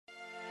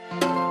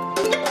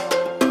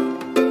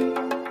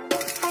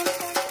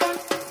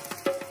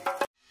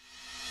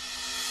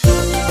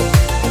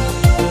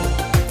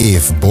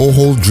If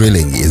borehole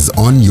drilling is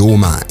on your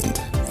mind,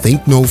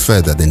 think no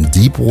further than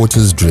Deep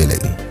Waters Drilling.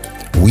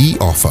 We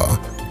offer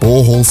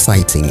borehole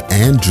siting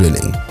and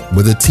drilling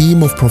with a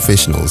team of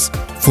professionals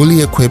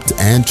fully equipped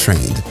and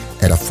trained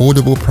at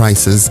affordable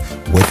prices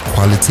with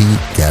quality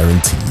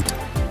guaranteed.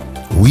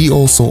 We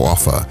also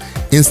offer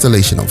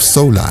installation of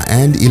solar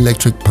and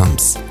electric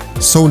pumps,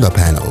 solar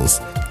panels,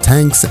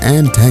 tanks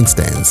and tank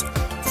stands.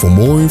 For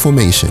more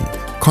information,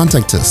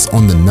 contact us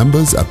on the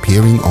numbers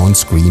appearing on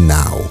screen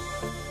now.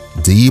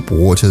 Deep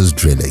Waters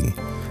Drilling,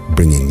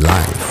 bringing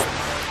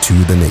life to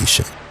the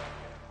nation.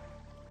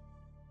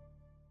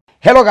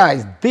 Hello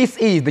guys, this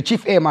is the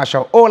Chief Air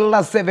Marshal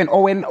Ola 7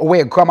 Owen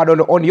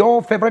Wegkwamadolo on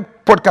your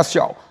favorite podcast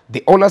show,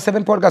 the Ola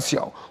 7 Podcast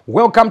Show.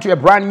 Welcome to a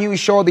brand new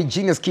show, the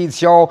Genius Kids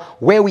Show,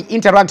 where we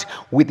interact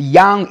with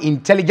young,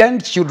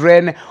 intelligent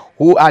children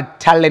who are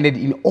talented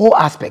in all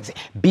aspects,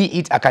 be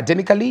it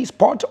academically,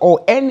 sport,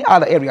 or any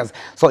other areas.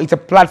 So it's a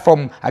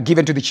platform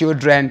given to the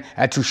children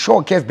to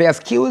showcase their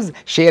skills,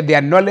 share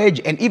their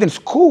knowledge, and even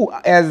school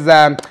as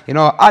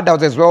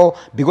adults as well.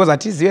 Because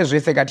at least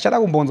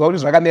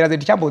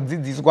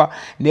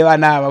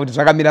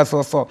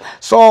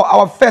so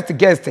our first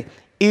guest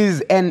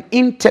is an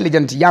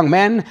intelligent young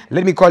man.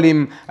 Let me call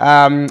him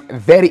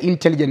very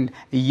intelligent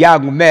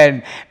young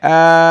man.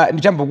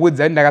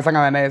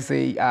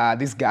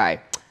 This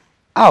guy.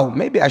 Oh,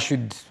 maybe I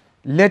should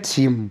let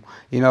him,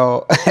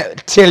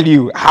 tell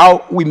you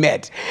how we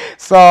met.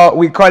 So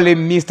we call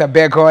him Mr.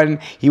 Bacon.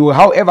 He will,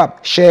 however,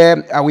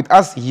 share with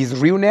us his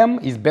real name,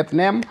 his birth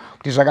name.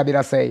 Hello,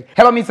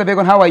 Mr.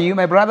 Bacon. How are you,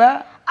 my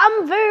brother?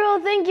 I'm very well,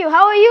 thank you.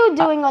 How are you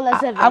doing, Ola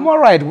 7? I'm all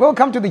right.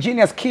 Welcome to the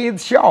Genius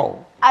Kids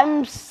Show.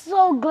 I'm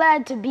so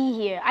glad to be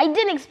here. I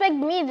didn't expect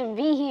me to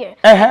be here.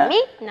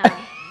 Me? No.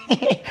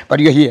 But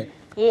you're here.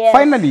 Yes.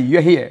 Finally,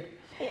 you're here.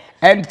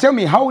 And tell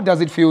me, how does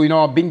it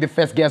feel, being the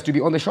first guest to be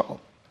on the show?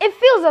 It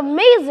feels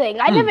amazing.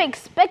 I never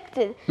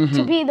expected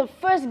to be the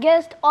first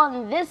guest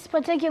on this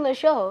particular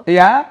show.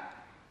 Yeah?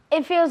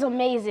 It feels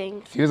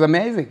amazing. Feels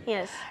amazing?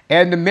 Yes.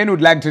 And the men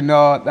would like to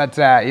know that,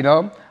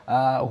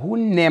 who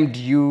named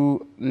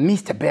you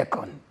Mr.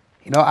 Bacon?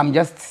 I'm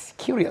just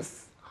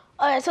curious.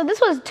 All right, so this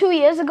was 2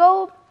 years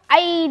ago.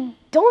 I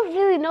don't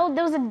really know.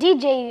 There was a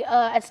DJ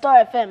at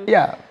Star FM.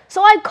 Yeah.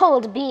 So I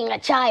called being a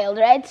child,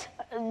 right?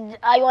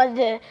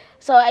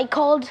 So I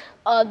called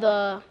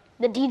the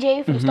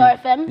DJ from Star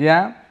FM.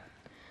 Yeah.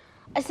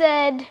 I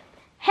said,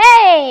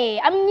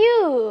 "Hey, I'm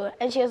new,"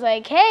 and she was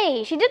like,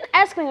 "Hey." She didn't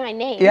ask me my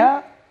name.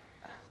 Yeah.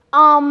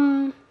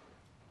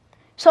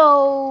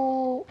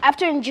 So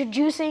after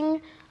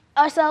introducing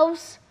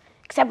ourselves,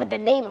 except with the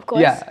name, of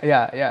course.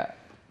 Yeah.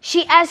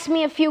 She asked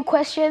me a few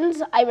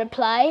questions. I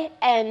reply,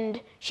 and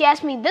she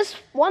asked me this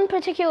one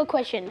particular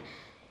question.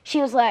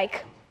 She was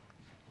like,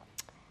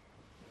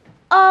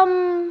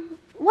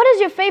 what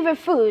is your favorite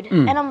food?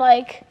 And I'm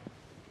like,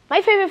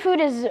 my favorite food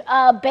is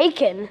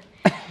bacon.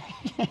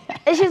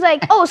 And she's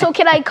like, oh, so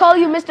can I call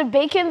you Mr.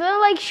 Bacon? And I'm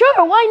like,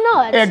 sure, why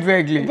not?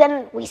 Exactly.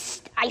 Then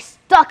I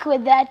stuck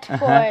with that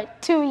for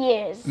 2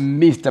 years.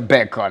 Mr.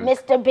 Bacon.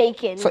 Mr.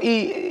 Bacon. So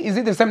is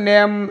it the same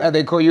name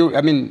they call you,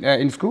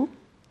 in school?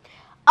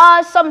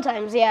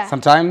 Sometimes, yeah.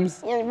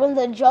 Sometimes? Yeah, when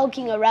they're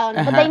joking around.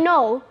 But they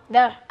know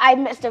that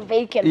I'm Mr.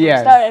 Bacon from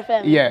Yes. Star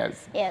FM.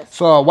 Yes. Yes.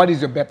 So what is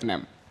your birth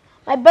name?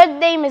 My birth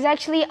name is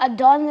actually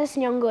Adonis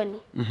Nyangoni.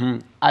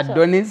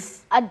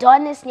 Adonis?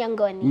 Adonis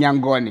Nyangoni.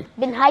 Nyangoni.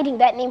 Been hiding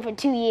that name for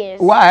 2 years.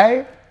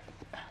 Why?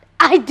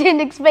 I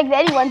didn't expect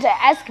anyone to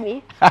ask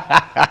me.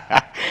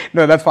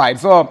 No, that's fine.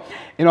 So,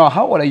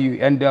 how old are you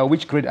and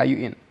which grade are you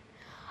in?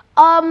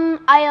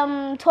 I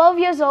am 12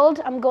 years old.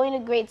 I'm going to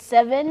grade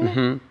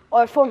 7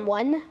 or Form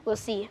 1. We'll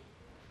see.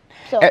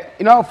 So,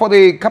 for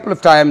the couple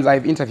of times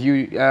I've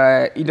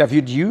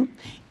interviewed you,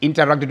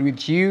 interacted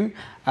with you,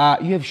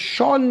 you have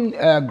shown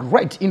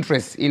great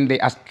interest in the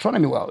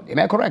astronomy world. Am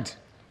I correct?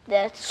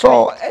 that's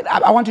So correct.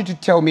 I want you to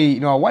tell me,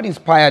 what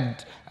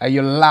inspired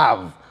your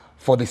love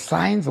for the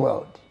science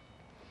world?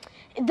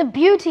 The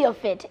beauty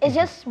of it is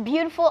just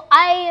beautiful.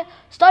 I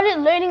started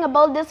learning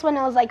about this when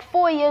I was like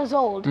 4 years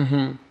old.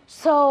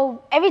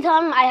 So every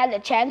time I had a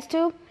chance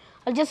to,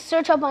 I'll just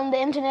search up on the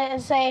internet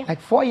and say...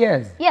 Like 4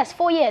 years? Yes,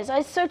 4 years.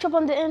 I search up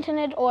on the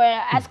internet or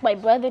ask my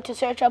brother to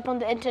search up on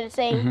the internet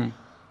saying,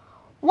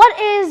 what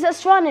is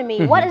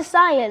astronomy? What is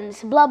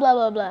science? Blah, blah,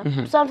 blah,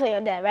 blah. Something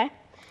like that, right?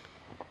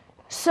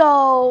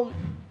 So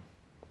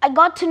I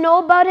got to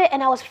know about it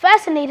and I was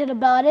fascinated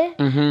about it.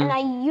 And I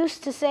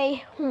used to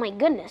say, oh my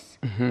goodness,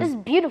 this is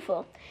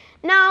beautiful.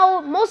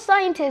 Now, most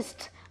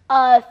scientists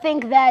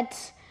think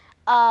that,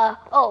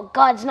 oh,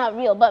 God's not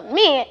real. But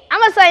me,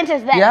 I'm a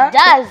scientist that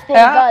does think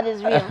God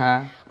is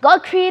real.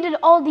 God created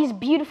all these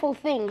beautiful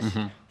things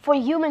for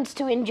humans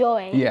to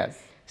enjoy.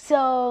 Yes.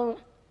 So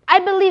I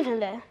believe in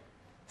that.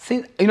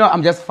 Since,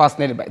 I'm just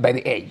fascinated by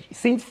the age.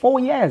 Since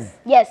 4 years.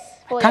 Yes,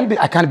 4 years.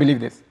 I can't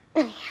believe this.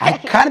 I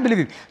can't believe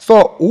it.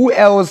 So who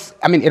else,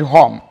 at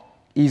home,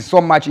 is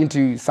so much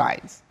into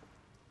science?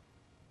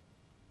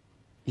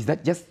 Is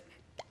that just...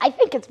 I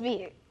think it's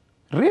me.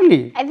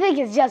 Really? I think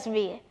it's just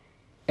me.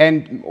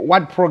 And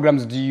what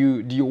programs do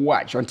you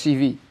watch on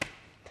TV?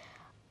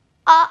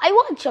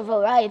 I watch a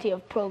variety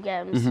of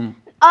programs.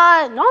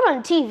 Not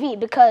on TV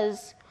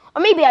because,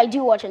 or maybe I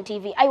do watch on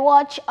TV. I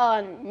watch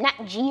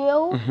Nat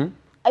Geo.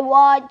 I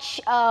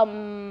watch.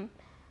 I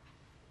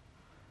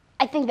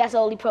think that's the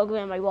only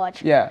program I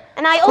watch. Yeah.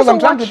 And I Because also I'm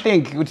trying watch. to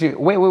think, Uche,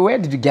 where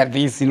did you get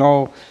this, you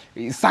know,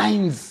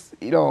 science,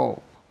 you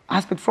know,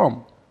 aspect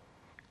from?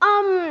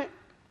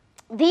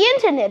 The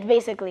internet,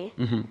 basically.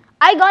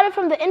 I got it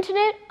from the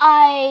internet.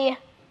 I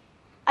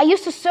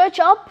used to search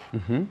up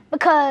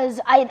because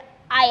I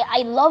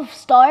love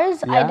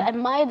stars. I Yeah.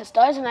 admire the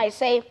stars, and I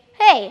say,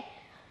 hey,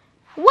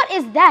 what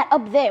is that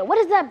up there? What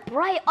is that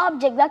bright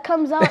object that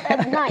comes out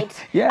at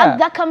night? Yeah.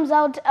 That comes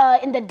out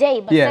in the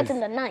day but Yes. sets in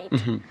the night.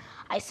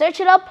 I search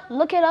it up,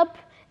 look it up,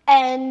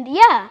 and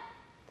yeah,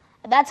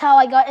 that's how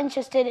I got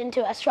interested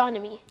into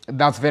astronomy.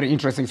 That's very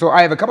interesting. So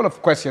I have a couple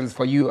of questions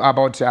for you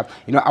about,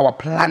 you know, our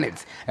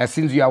planets,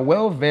 since you are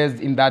well versed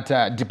in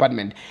that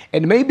department.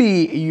 And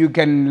maybe you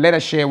can let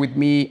us share with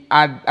me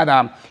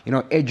other, you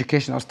know,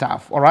 educational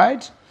stuff, all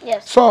right?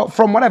 Yes. So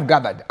from what I've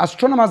gathered,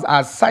 astronomers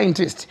are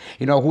scientists,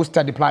 you know, who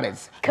study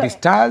planets, the Correct.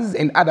 stars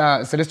and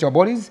other celestial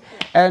bodies.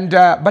 And,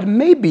 but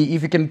maybe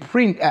if you can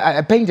paint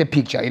a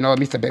picture, you know,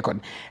 Mr.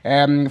 Bacon,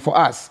 for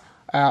us,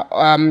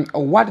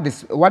 what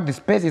the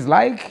space is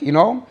like, you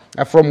know,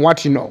 from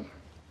what you know.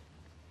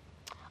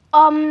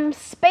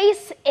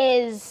 Space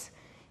is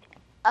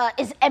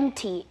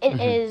empty. It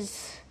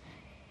is.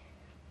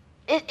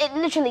 It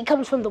literally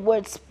comes from the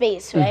word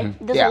space, right?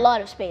 There's Yeah. a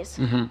lot of space,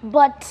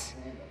 but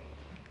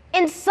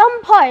in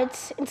some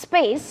parts in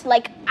space,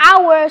 like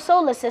our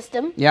solar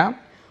system, Yeah?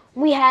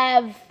 we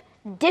have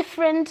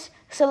different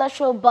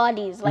celestial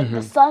bodies. Like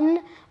the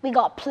sun, we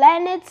got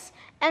planets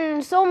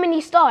and so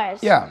many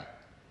stars. Yeah.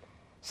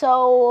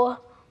 So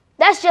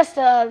that's just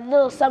a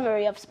little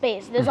summary of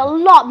space. There's a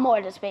lot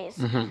more to space,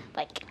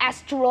 like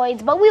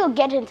asteroids, but we'll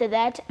get into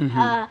that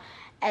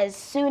as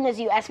soon as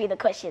you ask me the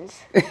questions.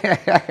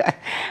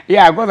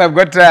 Yeah, because I've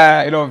got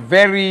you know,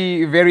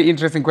 very, very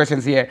interesting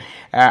questions here.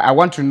 I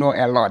want to know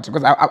a lot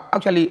because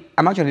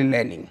I'm actually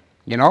learning,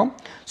 you know.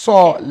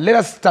 So let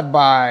us start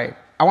by,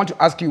 I want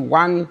to ask you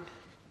one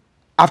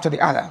after the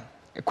other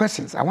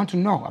questions. I want to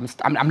know.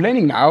 I'm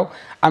learning now.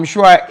 I'm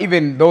sure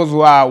even those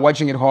who are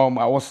watching at home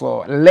are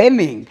also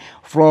learning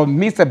from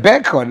Mr.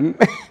 Bacon.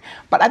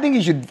 But I think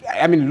you should,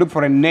 I mean, look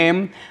for a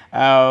name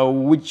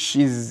which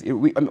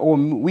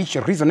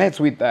resonates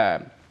with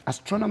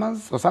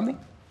astronomers or something.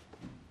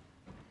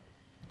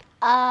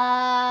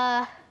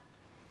 Not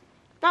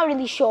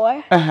really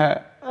sure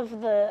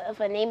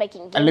of a name I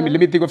can give. Let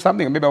me think of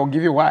something. Maybe I'll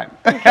give you one.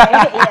 Okay,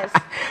 yes.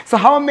 So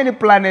how many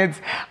planets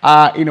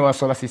are in our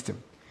solar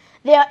system?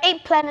 There are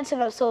 8 planets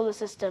in our solar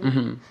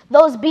system.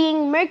 Those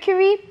being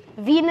Mercury,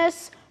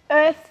 Venus,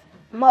 Earth,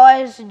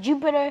 Mars,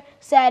 Jupiter,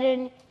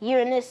 Saturn,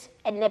 Uranus,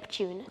 and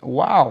Neptune.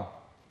 Wow.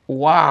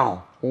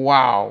 Wow.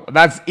 Wow.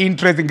 That's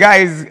interesting,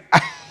 guys.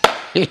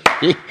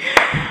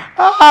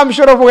 I'm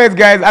sure of words,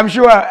 guys. I'm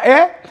sure.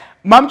 Eh?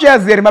 Mamcha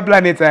has my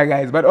planets,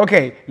 guys. But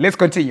okay, let's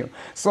continue.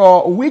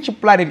 So which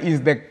planet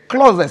is the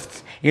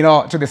closest, you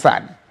know, to the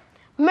sun?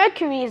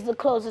 Mercury is the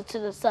closest to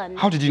the sun.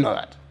 How did you know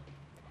that?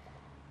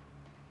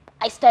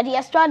 I study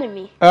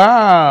astronomy,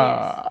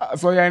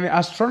 So you're an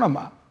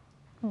astronomer.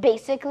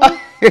 basically.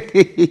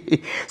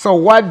 So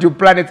what do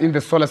planets in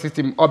the solar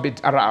system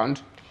orbit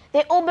around?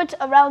 They orbit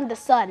around the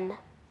sun.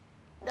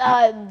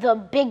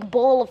 The big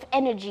ball of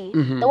energy,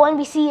 the one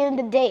we see in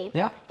the day.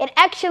 Yeah. It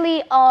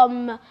actually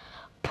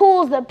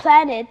pulls the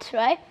planet,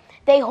 right?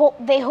 They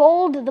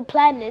hold the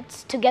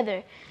planets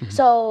together.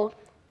 So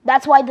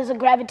that's why there's a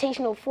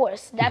gravitational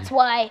force. That's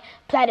why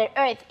planet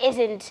Earth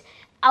isn't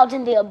out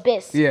in the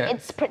abyss. Yeah.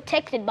 It's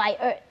protected by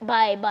Earth,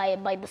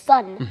 by the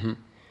sun.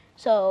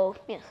 So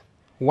yes.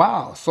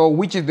 Wow. So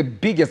which is the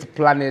biggest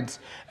planet,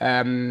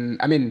 in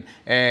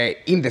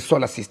the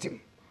solar system?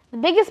 The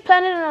biggest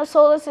planet in our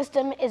solar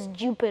system is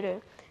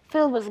Jupiter,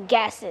 filled with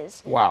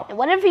gases. Wow. And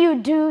whatever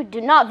you do,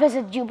 do not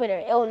visit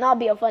Jupiter. It will not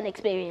be a fun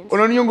experience.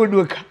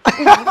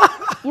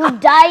 You'll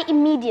die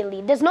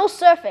immediately. There's no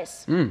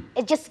surface.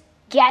 It's just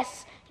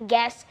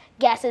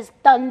gases,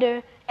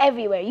 thunder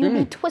everywhere. You'll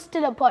be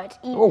twisted apart.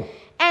 Oh.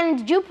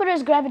 And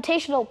Jupiter's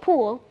gravitational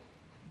pull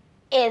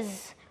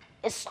is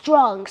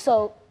strong.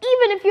 So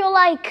even if you're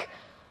like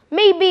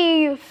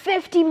maybe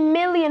 50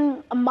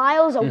 million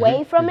miles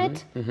away from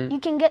it, you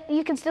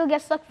can still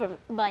get stuck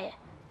by it.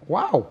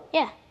 Wow.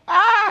 Yeah.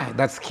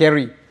 That's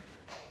scary.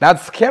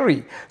 That's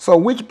scary. So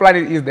which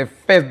planet is the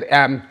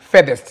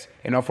furthest,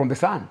 you know, from the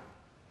sun?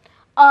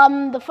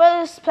 The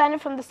furthest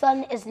planet from the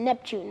sun is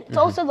Neptune. It's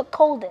also the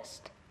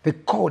coldest. The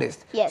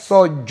coldest. Yes.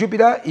 So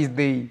Jupiter is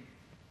the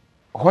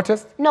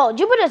hottest? No,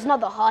 Jupiter is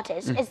not the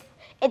hottest.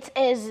 It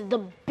is the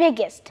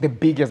biggest. The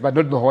biggest, but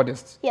not the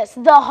hottest. Yes,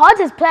 the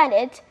hottest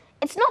planet.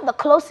 It's not the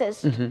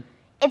closest.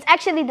 It's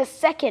actually the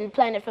second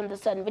planet from the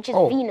sun, which is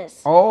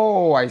Venus.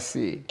 Oh, I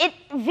see.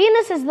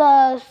 Venus is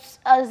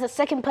the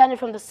second planet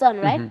from the sun,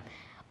 right?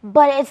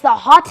 But it's the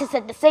hottest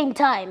at the same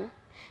time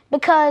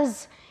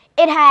because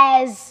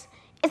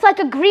it's like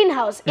a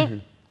greenhouse.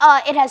 It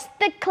has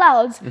thick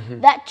clouds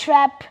that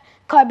trap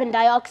carbon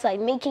dioxide,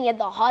 making it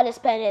the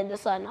hottest planet in the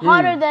sun.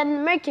 Hotter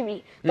than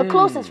Mercury, the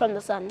closest from the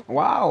sun.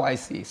 Wow, I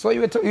see. So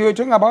you were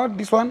talking about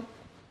this one?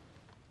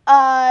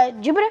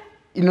 Jupiter?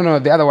 No,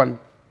 the other one,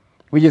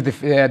 which is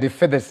the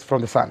furthest from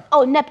the sun.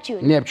 Oh,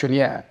 Neptune. Neptune,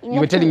 yeah. You were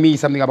Neptune. telling me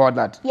something about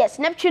that. Yes,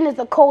 Neptune is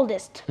the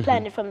coldest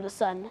planet from the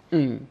sun.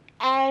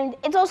 And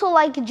it's also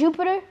like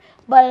Jupiter,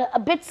 but a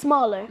bit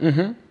smaller.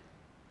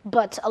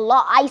 But a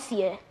lot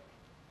icier.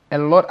 A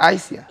lot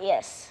icier.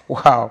 Yes.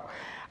 Wow.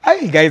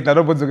 Hey guys, I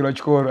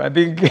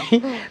think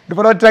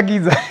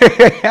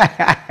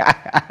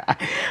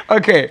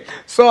okay,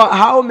 so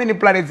how many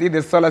planets in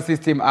the solar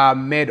system are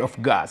made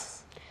of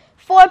gas?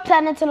 4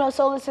 planets in our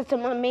solar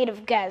system are made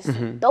of gas.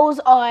 Those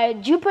are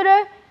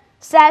Jupiter,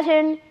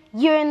 Saturn,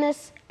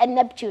 Uranus, and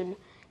Neptune.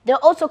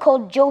 They're also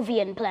called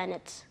Jovian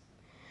planets.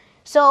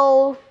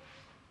 So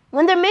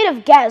when they're made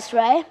of gas,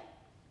 right,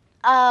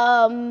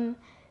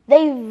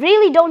 they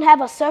really don't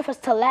have a surface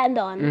to land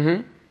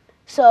on.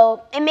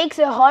 So it makes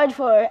it hard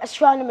for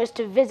astronomers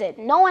to visit.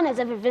 No one has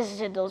ever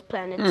visited those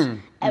planets,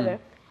 ever.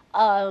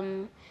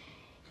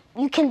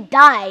 You can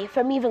die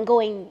from even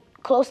going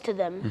close to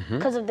them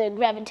because of the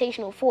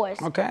gravitational force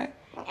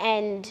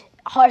and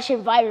harsh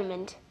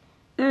environment.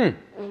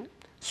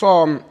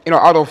 So,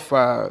 out of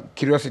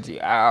curiosity,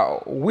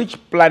 which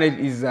planet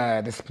is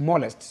the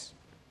smallest?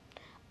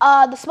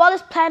 The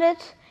smallest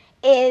planet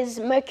is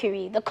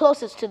Mercury, the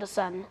closest to the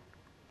sun.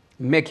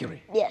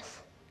 Mercury?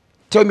 Yes.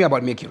 Tell me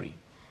about Mercury.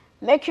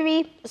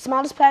 Mercury, the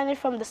smallest planet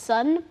from the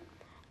sun,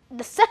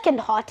 the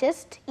second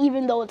hottest,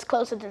 even though it's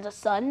closer to the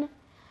sun.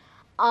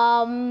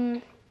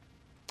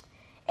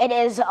 It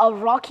is a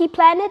rocky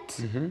planet.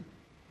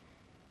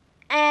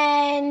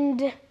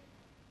 And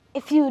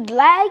if you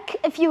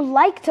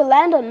like to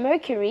land on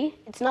Mercury,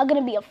 it's not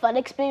going to be a fun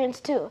experience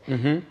too.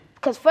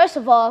 Because first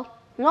of all,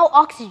 no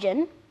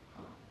oxygen,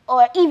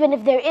 or even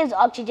if there is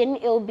oxygen,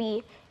 it'll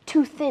be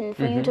too thin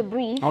for you to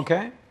breathe.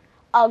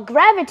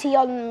 Gravity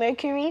on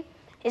Mercury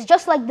is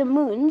just like the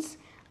moon's.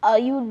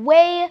 You would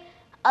weigh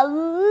a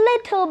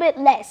little bit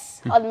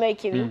less on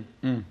Mercury.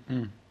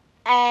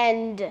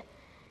 And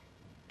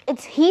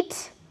its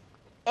heat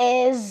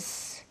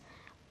is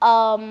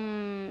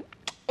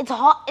it's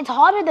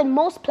hotter than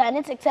most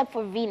planets except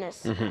for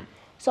Venus.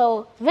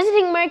 So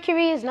visiting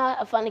Mercury is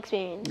not a fun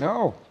experience.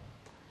 No.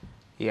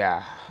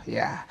 Yeah.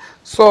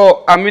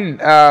 So I mean,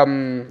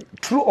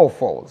 true or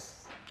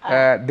false?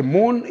 The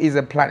moon is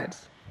a planet.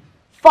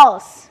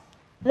 False.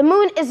 The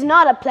moon is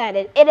not a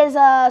planet. It is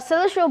a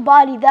celestial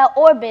body that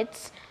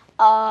orbits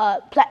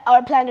our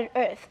planet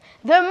Earth.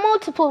 There are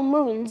multiple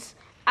moons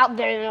out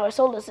there in our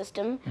solar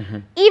system,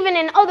 even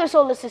in other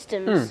solar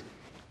systems.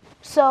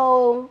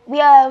 So we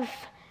have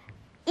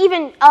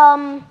even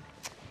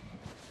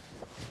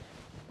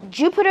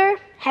Jupiter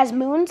has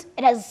moons.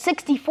 It has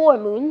 64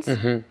 moons.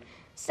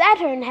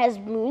 Saturn has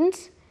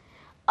moons.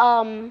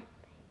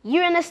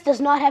 Uranus does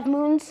not have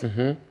moons.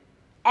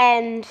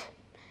 And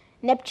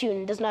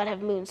Neptune does not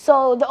have moons.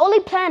 So the only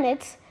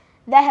planets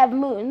that have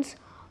moons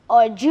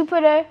are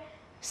Jupiter,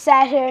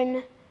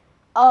 Saturn,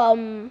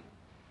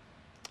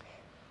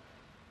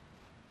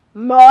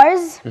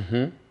 Mars,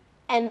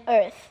 and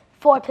Earth.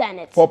 4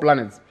 planets. 4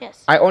 planets.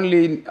 Yes. I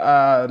only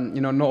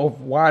know of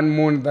one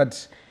moon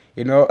that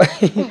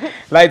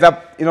lights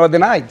up the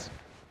night.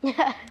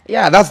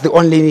 Yeah, that's the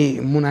only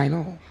moon I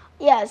know.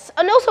 Yes,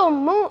 and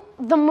also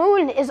the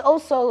moon is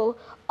also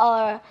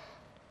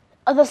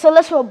the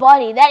celestial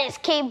body that is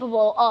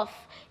capable of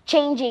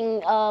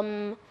changing.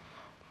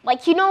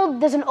 Like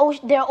there's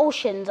there are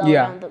oceans all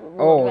around the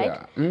world,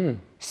 right? Yeah.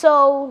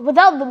 So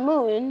without the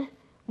moon,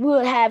 we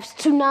would have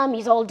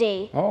tsunamis all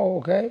day. Oh,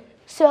 okay.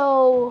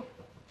 So,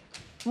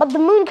 but the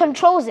moon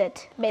controls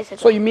it, basically.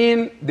 So you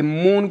mean the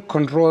moon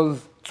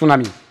controls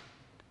tsunami?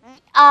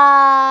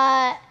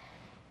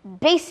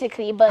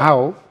 Basically, but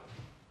How?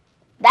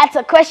 That's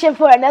a question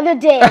for another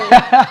day.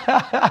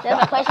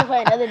 That's a question for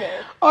another day.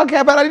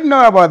 Okay, but I didn't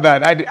know about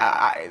that.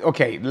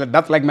 Okay,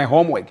 that's like my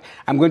homework.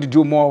 I'm going to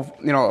do more,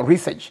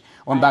 research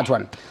on that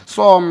one.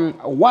 So,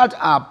 what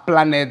are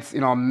planets,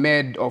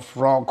 made of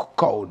rock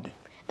called?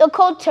 They're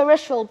called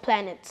terrestrial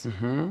planets.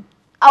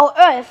 Our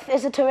Earth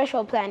is a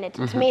terrestrial planet.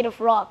 It's made of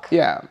rock.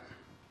 Yeah,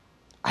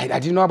 I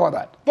didn't know about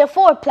that. There are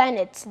 4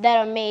 planets that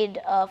are made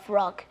of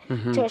rock,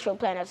 terrestrial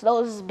planets.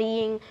 Those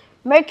being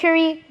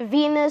Mercury,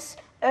 Venus,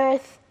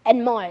 Earth,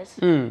 and Mars.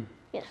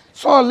 Yes.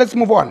 So let's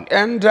move on.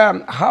 And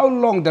how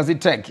long does it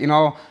take,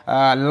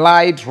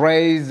 light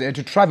rays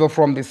to travel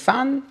from the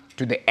sun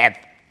to the Earth?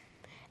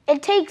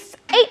 It takes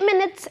 8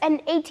 minutes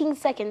and 18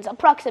 seconds,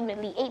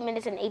 approximately 8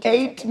 minutes and 18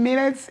 seconds. 8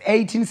 minutes,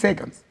 18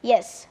 seconds.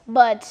 Yes,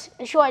 but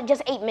in short,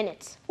 just 8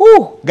 minutes.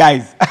 Ooh,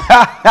 guys,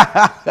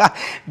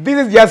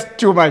 this is just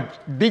too much.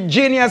 The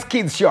Genius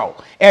Kids Show.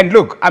 And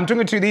look, I'm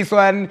talking to this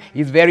one.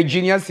 He's very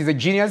genius. He's a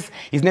genius.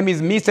 His name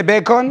is Mr.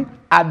 Bacon,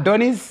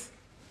 Adonis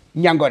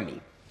Nyangoni.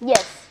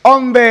 Yes.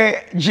 On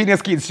the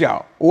Genius Kids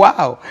Show.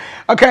 Wow.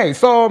 Okay,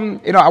 so,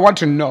 I want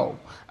to know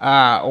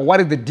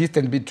what is the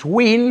distance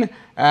between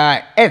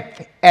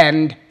Earth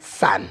and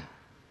Sun?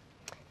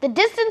 The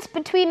distance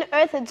between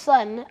Earth and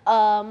Sun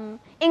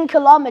in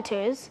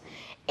kilometers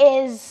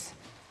is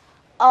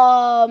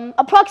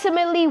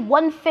approximately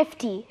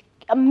 150,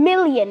 a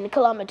million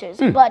kilometers.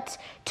 But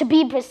to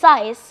be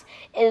precise,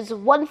 is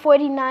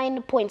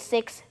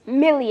 149.6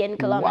 million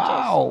kilometers.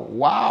 Wow,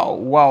 wow,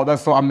 wow.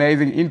 That's so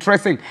amazing.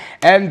 Interesting.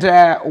 And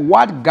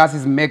what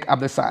gases make up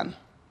the sun?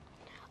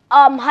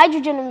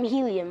 Hydrogen and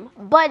helium.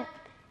 But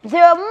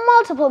there are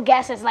multiple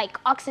gases like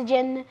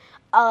oxygen,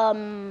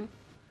 carbon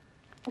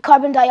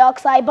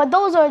dioxide, but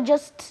those are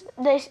just,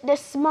 they're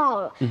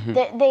small.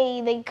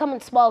 They come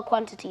in small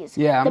quantities.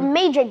 Yeah. The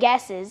major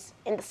gases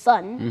in the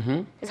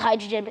sun is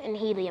hydrogen and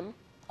helium.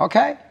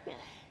 Okay.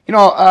 You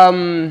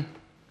know,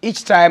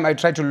 each time I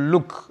try to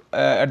look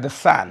at the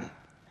sun,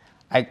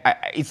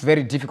 it's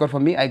very difficult for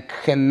me. I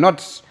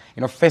cannot,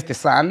 you know, face the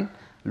sun.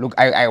 Look,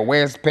 I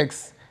wear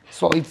specs,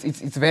 so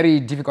it's very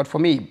difficult for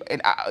me.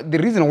 And, the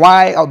reason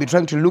why I'll be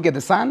trying to look at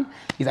the sun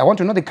is I want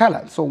to know the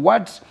color. So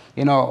what,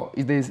 you know,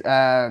 is this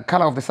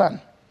color of the sun?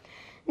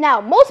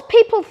 Now, most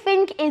people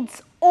think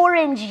it's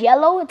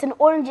orange-yellow. It's an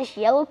orangish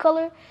yellow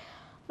color,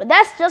 but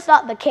that's just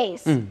not the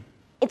case.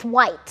 It's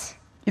white.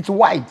 It's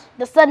white.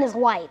 The sun is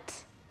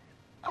white.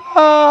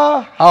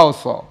 How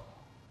so?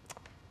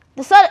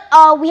 The sun,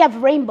 we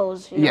have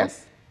rainbows, you know?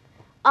 Yes.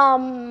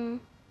 Actually,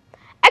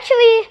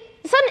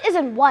 the sun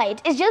isn't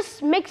white. It's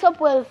just mixed up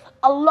with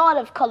a lot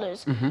of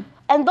colors.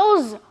 And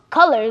those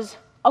colors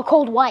are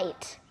called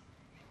white,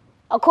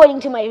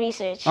 according to my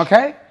research.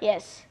 Okay.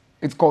 Yes.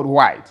 It's called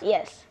white.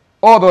 Yes.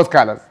 All those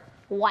colors.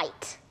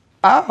 White.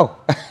 Oh.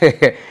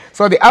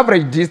 So the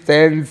average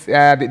distance,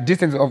 the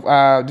distance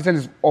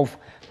of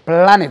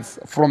planets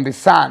from the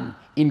sun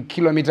in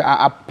kilometers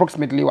are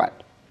approximately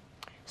what?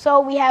 So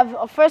we have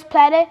our first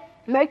planet,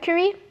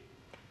 Mercury,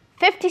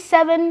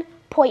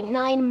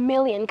 57.9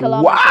 million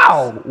kilometers.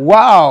 Wow,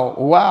 wow,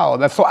 wow.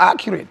 That's so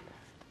accurate.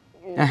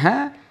 We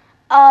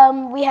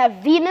have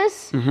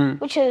Venus,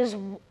 which is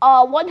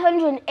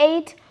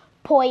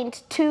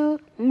 108.2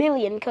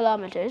 million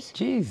kilometers.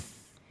 Jeez.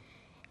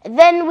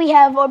 Then we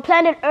have our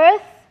planet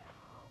Earth,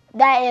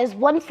 that is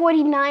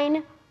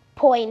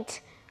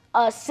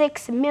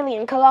 149.6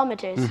 million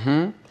kilometers.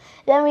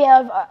 Then we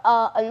have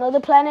another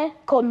planet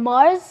called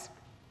Mars,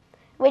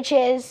 which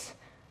is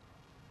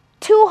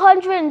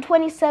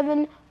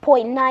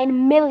 227.9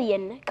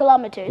 million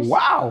kilometers.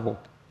 Wow.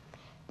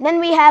 Then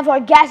we have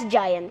our gas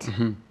giant,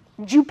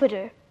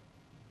 Jupiter,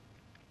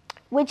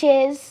 which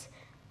is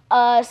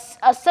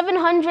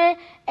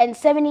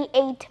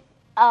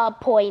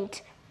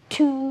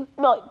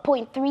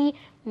 778.3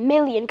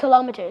 million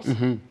kilometers.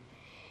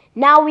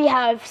 Now we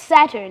have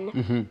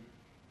Saturn.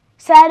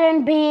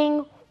 Saturn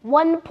being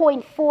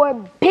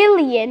 1.4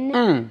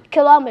 billion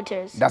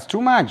kilometers. That's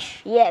too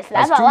much. Yes,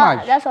 that's a too lot.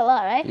 much. That's a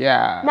lot, right?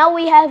 Yeah. Now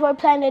we have our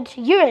planet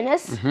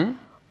Uranus,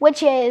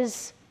 which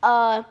is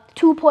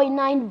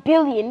 2.9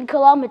 billion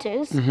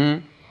kilometers.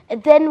 And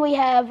then we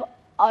have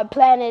our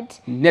planet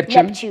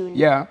Neptune,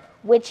 Yeah.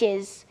 which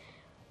is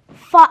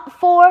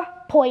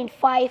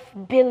 4.5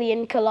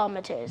 billion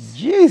kilometers.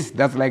 Jeez,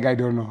 that's like, I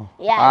don't know.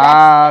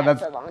 Yeah,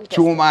 that's a long too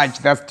distance. much.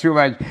 That's too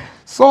much.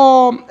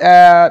 So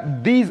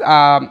these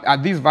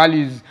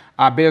values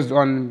are based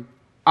on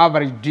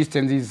average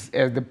distances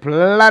as the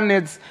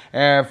planets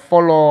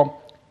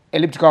follow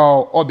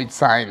elliptical orbit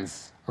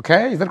signs.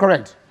 Okay, is that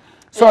correct?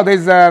 So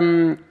there's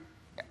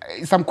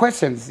some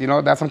questions. You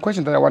know, there are some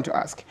questions that I want to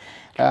ask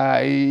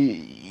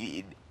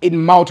in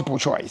multiple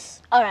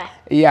choice. All right.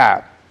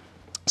 Yeah.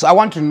 So I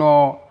want to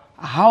know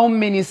how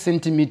many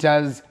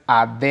centimeters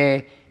are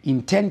there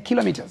in 10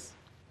 kilometers?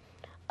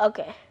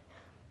 Okay.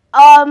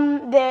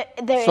 There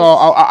So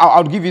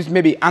I'll give you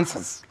maybe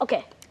answers.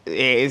 Okay.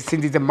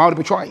 Since it's a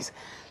multiple choice.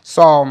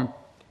 So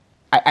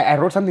I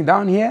wrote something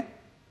down here.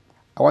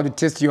 I want to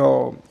test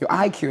your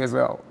IQ as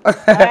well. All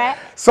right.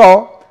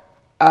 So,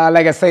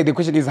 like I said, the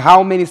question is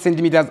how many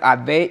centimeters are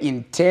there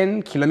in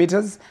 10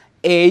 kilometers?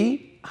 A,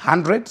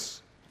 100.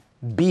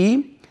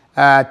 B,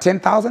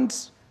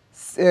 10,000.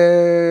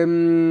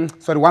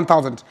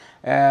 1,000.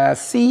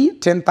 C,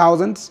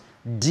 10,000.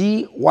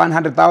 D,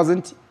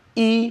 100,000.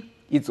 E,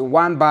 it's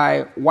 1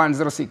 by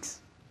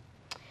 106.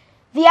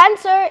 The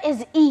answer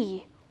is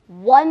E.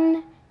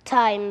 1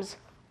 times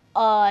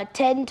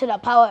 10 to the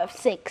power of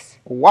 6.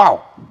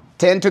 Wow.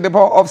 10 to the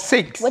power of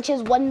 6. Which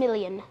is 1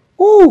 million.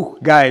 Ooh,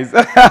 guys.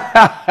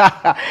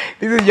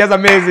 This is just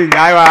amazing.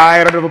 A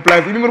round of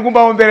applause.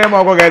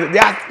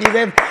 Yes,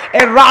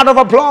 a round of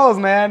applause,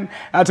 man,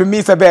 to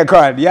Mr.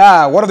 Bearcard.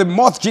 Yeah, one of the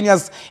most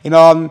genius,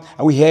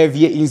 we have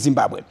here in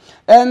Zimbabwe.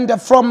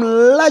 And from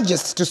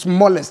largest to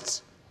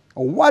smallest,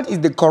 what is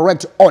the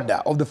correct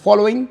order of the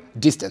following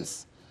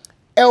distance?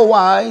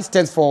 LY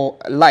stands for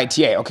light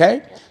year,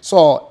 okay?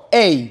 So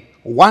A,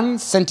 1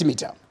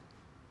 centimeter,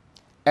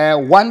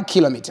 1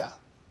 kilometer,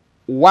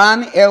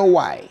 1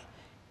 LY,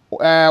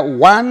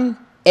 1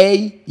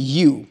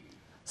 AU.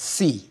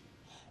 C,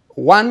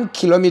 1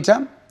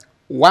 kilometer,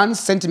 1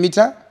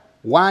 centimeter,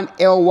 1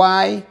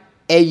 LY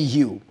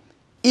AU.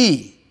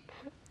 E,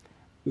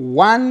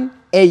 1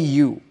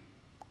 AU,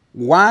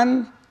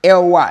 1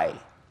 LY,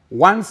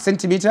 1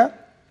 centimeter,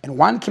 and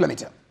 1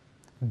 kilometer.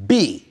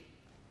 B,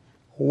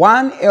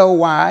 1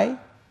 ly,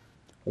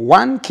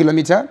 1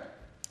 kilometer,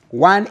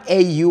 1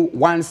 au,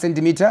 1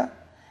 centimeter.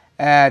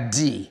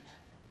 D,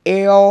 ly,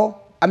 iau,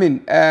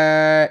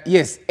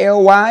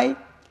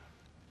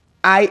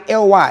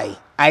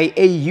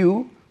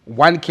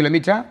 1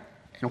 kilometer,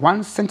 and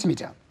 1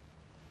 centimeter.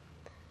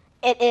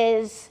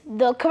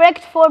 The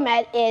correct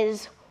format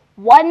is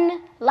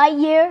 1 light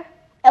year,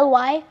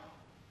 ly,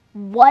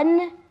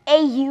 1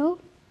 au,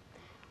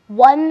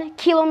 1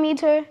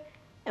 kilometer,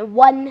 and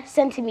 1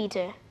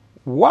 centimeter.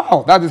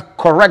 Wow, that is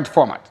correct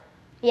format.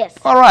 Yes.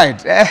 All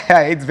right,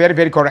 it's very,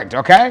 very correct,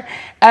 okay?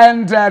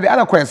 And the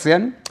other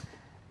question,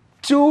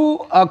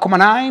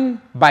 2,9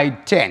 by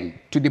 10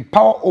 to the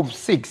power of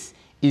 6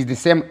 is the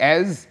same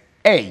as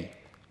A,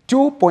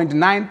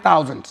 2.9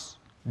 thousand,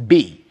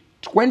 B,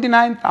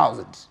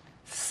 29,000,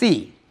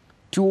 C,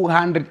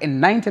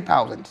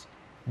 290,000,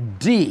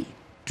 D,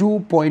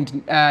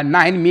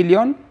 2.9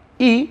 million,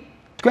 E,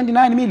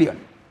 29 million.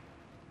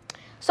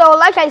 So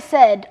like I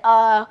said,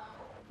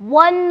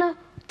 1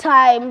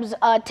 times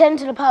 10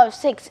 to the power of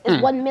 6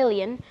 is 1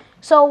 million.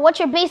 So what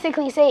you're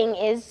basically saying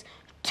is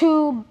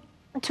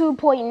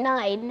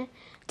 2.9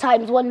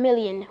 times 1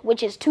 million,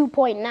 which is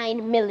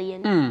 2.9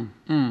 million.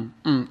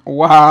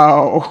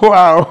 Wow,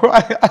 wow.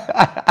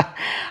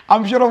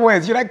 I'm sure of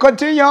ways. Should I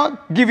continue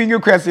giving you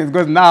questions?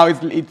 Because now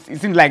it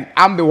seems like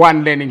I'm the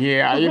one learning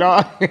here, you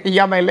know?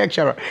 You're my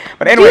lecturer.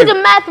 But anyway. Do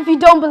the math if you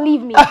don't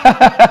believe me.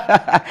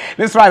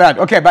 Let's try that.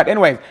 Okay, but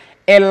anyways,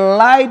 a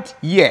light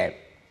year.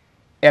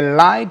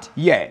 Yes.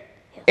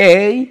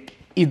 A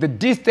is the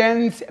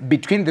distance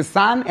between the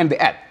sun and the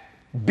earth.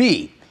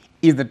 B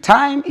is the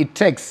time it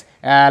takes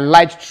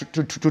light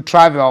to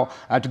travel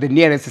to the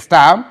nearest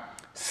star.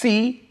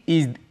 C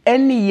is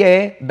any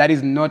year that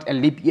is not a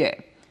leap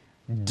year.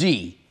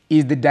 D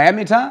is the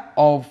diameter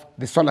of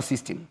the solar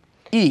system.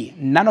 E,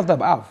 none of the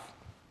above.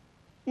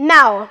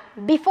 Now,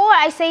 before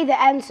I say the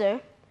answer,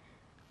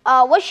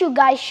 what you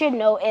guys should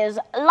know is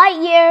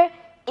light year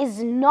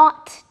is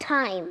not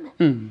time.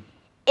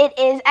 It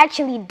is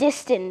actually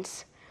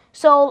distance.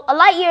 So a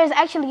light year is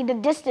actually the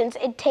distance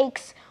it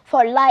takes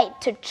for light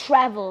to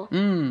travel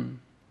in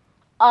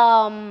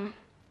a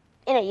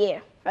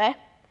year, right?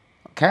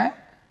 Okay.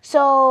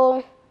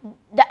 So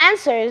the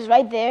answer is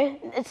right there.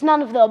 It's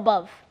none of the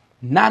above.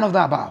 None of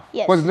the above?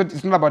 Yes. Because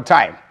it's not about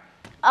time.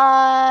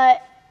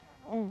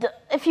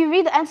 If you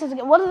read the answers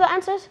again, what are the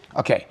answers?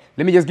 Okay,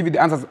 let me just give you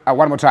the answers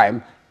one more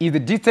time. Is the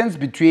distance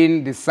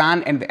between the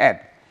sun and the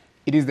earth.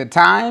 It is the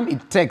time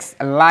it takes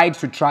a light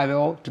to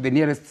travel to the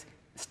nearest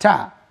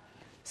star.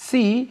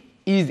 C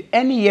is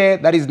any year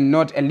that is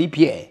not a leap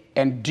year.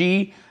 And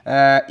D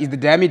is the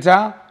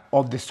diameter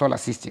of the solar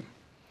system.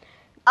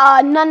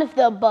 None of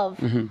the above.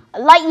 A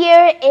light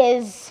year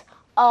is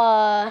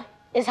how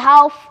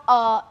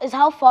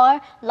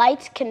far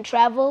light can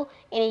travel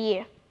in a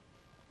year.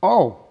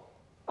 Oh.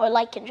 Or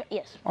light can,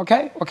 yes.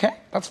 Okay,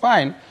 that's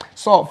fine.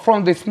 So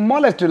from the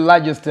smallest to the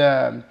largest,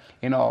 the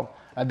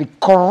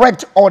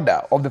correct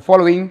order of the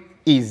following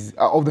is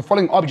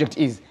object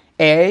is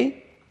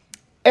A,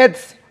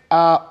 Earth's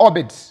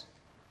orbit,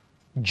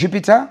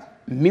 Jupiter,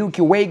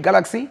 Milky Way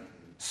galaxy,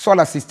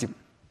 solar system.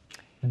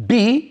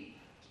 B,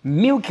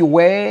 Milky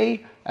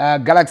Way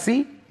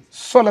galaxy,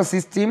 solar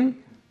system,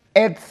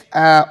 Earth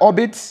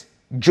orbit,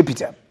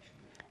 Jupiter.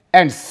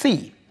 And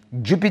C,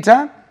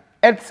 Jupiter,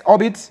 Earth's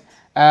orbit,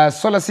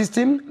 solar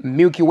system,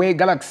 Milky Way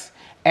galaxy.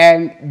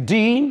 And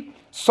D,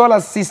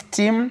 solar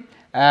system,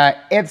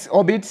 Earth's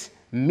orbit,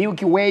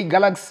 Milky Way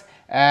galaxy,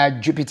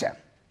 Jupiter.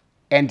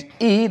 And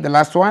E, the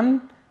last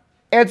one,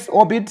 Earth's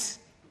orbit,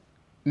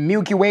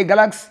 Milky Way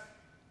galaxy,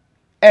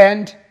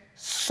 and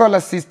solar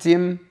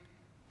system,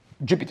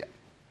 Jupiter.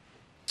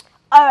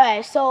 All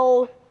right,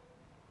 so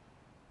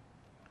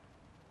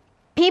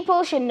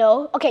people should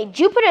know, okay,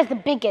 Jupiter is the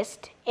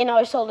biggest in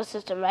our solar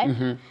system,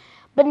 right?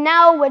 But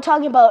now we're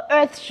talking about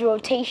Earth's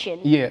rotation.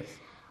 Yes.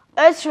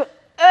 Earth's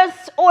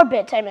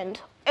orbit,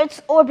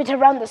 Earth's orbit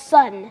around the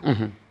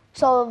sun.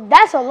 So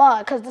that's a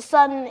lot because the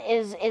sun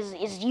is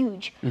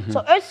huge.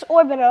 So Earth's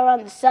orbit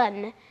around the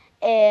sun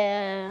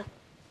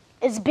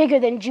is bigger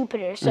than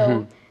Jupiter.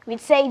 So we'd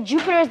say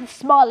Jupiter is the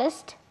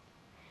smallest.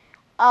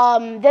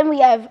 Then we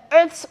have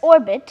Earth's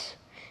orbit.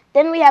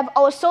 Then we have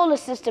our solar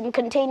system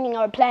containing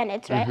our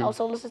planets, right? Our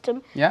solar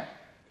system. Yeah.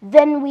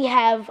 Then we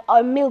have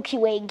our Milky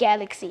Way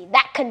galaxy.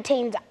 That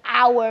contains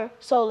our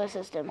solar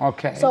system.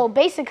 Okay. So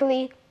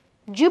basically,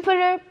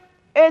 Jupiter,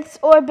 Earth's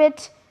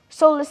orbit,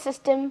 solar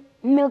system,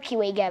 Milky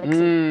Way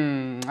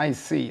galaxy. I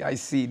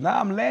see. Now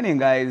I'm learning,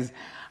 guys.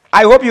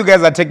 I hope you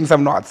guys are taking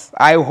some notes.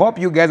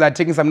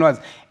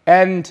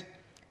 And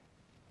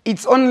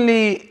it's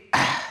only,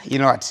 you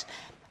know what,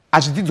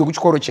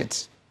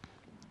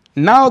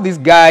 now this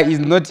guy is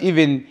not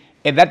even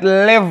at that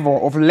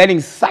level of learning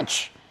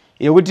such.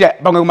 A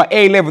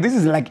level. This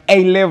is like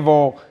A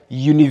level,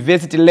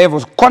 university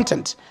levels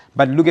content.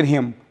 But look at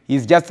him.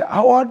 He's just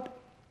how old?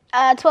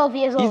 12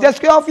 years old. He's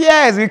just 12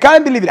 years. We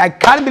can't believe it. I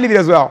can't believe it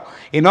as well.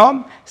 You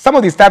know, some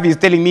of the stuff he's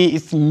telling me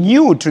is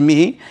new to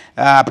me,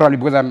 probably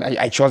because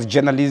I chose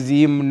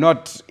journalism,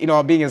 not, you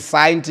know, being a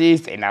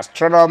scientist, an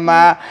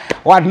astronomer,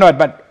 whatnot.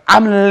 But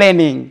I'm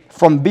learning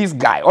from this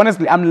guy.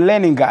 Honestly, I'm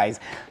learning, guys.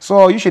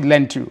 So you should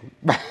learn too.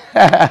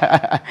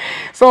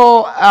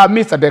 So,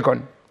 Mr.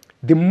 Bacon,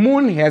 the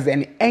moon has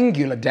an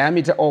angular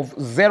diameter of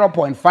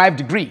 0.5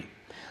 degree.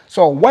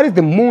 So what is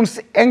the moon's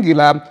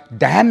angular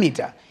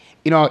diameter,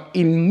 you know,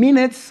 in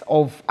minutes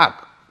of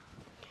arc?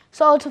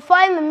 So to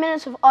find the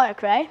minutes of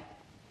arc, right,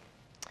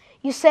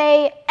 you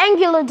say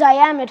angular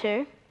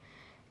diameter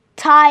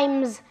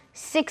times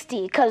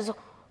 60, because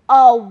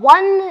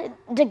 1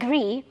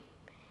 degree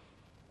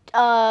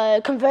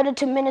converted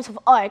to minutes of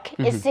arc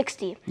is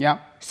 60. Yeah.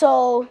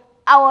 So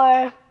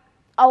our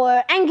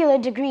angular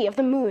degree of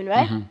the moon,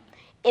 right,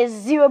 is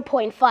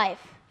 0.5.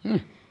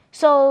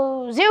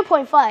 So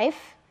 0.5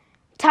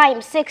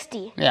 times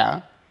 60.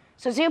 Yeah.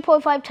 So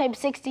 0.5 times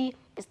 60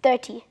 is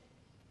 30.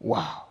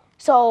 Wow.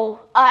 So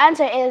our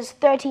answer is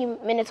 30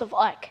 minutes of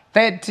arc.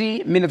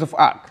 30 minutes of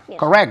arc. Yes.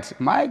 Correct.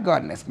 My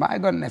goodness, my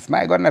goodness,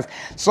 my goodness.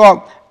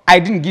 So I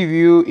didn't give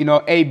you, you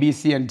know, A, B,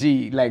 C, and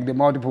D, like the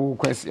multiple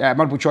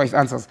choice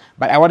answers,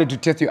 but I wanted to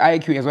test your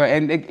IQ as well,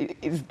 and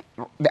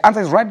the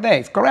answer is right there.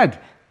 It's correct.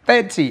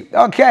 30.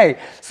 Okay.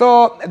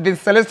 So the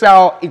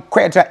celestial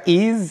equator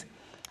is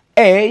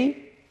A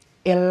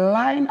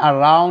line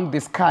around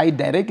the sky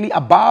directly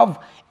above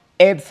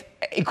Earth's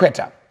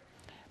equator.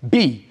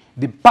 B,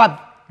 the path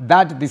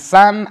that the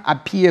sun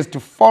appears to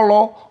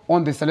follow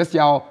on the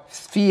celestial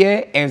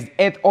sphere as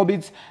Earth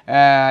orbits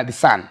the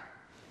sun.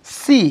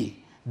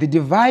 C, the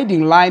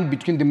dividing line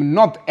between the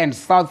north and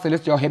south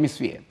celestial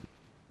hemisphere.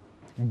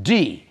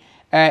 D,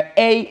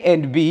 A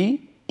and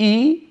B,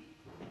 E,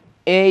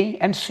 A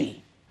and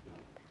C.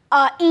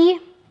 E,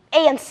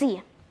 A, and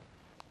C.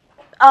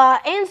 A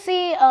and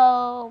C,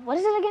 what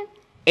is it again?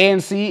 A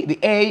and C, the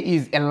A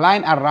is a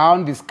line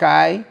around the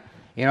sky,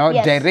 you know,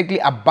 Yes. directly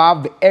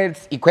above the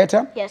Earth's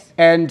equator. Yes.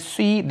 And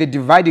C, the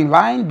dividing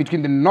line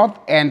between the north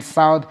and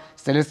south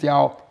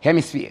celestial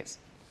hemispheres.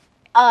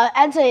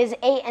 Answer is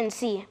A and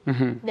C.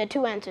 There are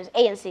two answers,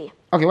 A and C.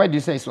 Okay, why do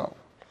you say so?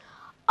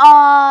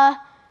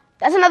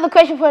 That's another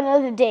question for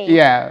another day.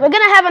 Yeah. We're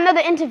going to have another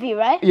interview,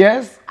 right?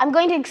 Yes? I'm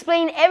going to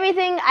explain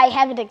everything I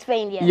haven't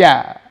explained yet.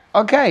 Yeah.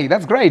 Okay,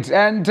 that's great.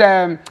 And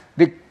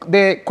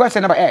the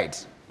question number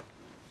 8.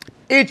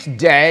 Each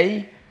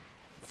day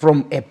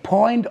from a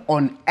point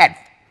on Earth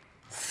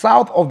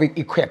south of the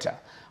equator,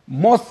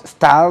 most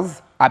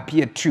stars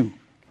appear to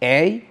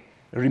A,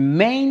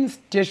 remain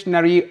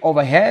stationary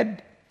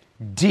overhead,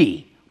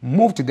 D,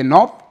 move to the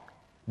north,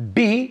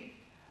 B,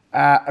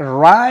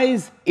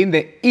 rise in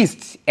the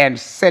east and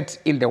set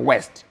in the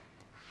west,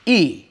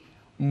 E,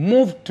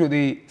 move to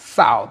the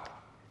south,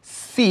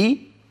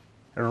 C,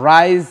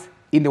 rise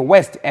in the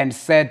west and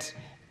set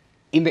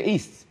in the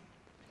east.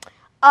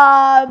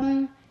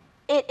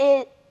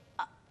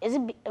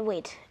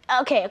 Wait.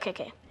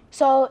 Okay.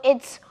 So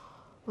it's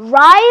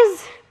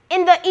rise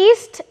in the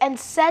east and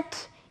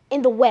set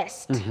in the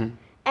west.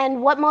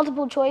 And what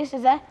multiple choice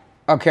is that?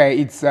 Okay,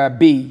 it's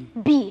B.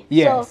 B.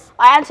 Yes. So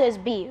our answer is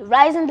B.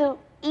 Rise in the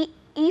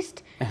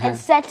east and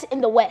set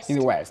in the west. In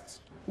the west.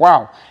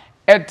 Wow.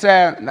 At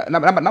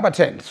number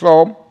 10.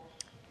 So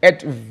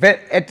at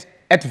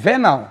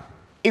vernal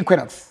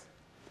equinox,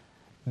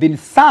 the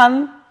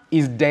sun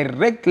is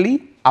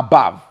directly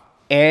above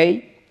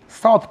A,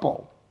 South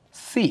Pole,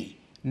 C,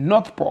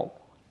 North Pole,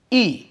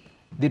 E,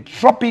 the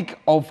Tropic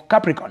of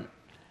Capricorn,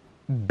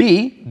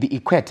 B, the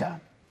equator,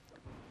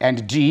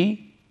 and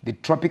D, the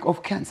Tropic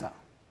of Cancer.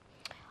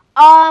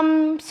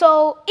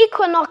 So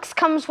equinox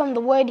comes from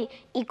the word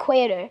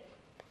equator.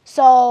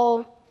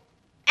 So,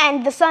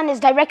 and the sun is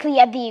directly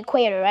at the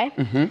equator, right?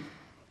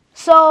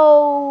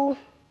 So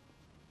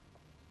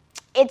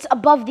it's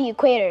above the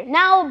equator.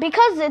 Now,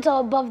 because it's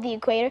above the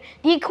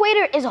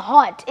equator is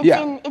hot.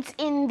 It's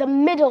in the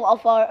middle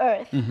of our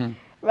Earth,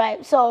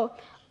 right? So,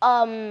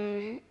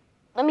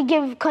 let me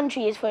give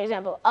countries, for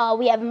example.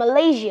 We have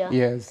Malaysia.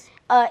 Yes.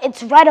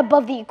 It's right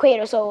above the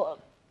equator, so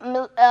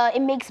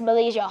it makes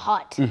Malaysia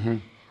hot.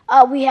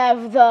 We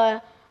have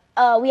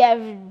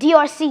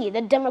DRC,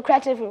 the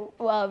Democratic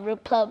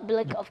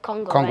Republic of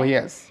Congo. Congo, right?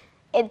 yes.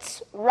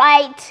 It's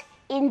right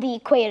in the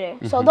equator.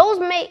 So those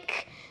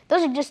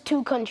are just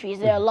two countries.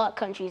 There are a lot of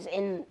countries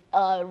in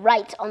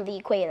right on the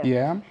equator.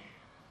 Yeah.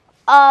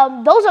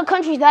 Those are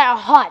countries that are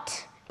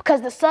hot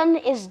because the sun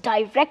is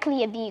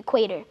directly at the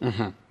equator.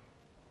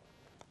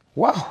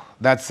 Wow,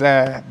 that's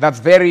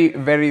very,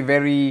 very,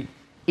 very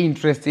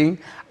interesting.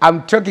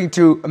 I'm talking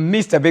to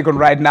Mr. Bacon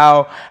right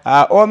now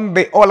on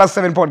the Ola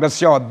 7 podcast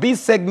show.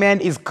 This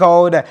segment is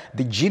called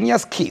The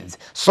Genius Kids.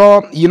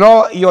 So, you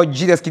know, your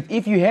genius kids,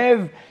 if you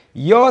have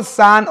your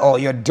son or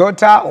your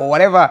daughter or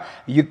whatever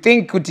you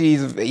think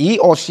he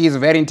or she is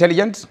very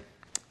intelligent,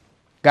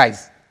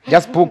 guys,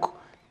 just book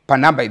per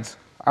number. It's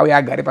because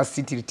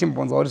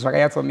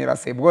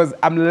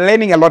I'm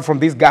learning a lot from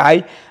this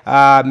guy,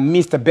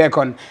 Mr.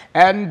 Bacon.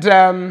 And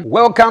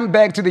welcome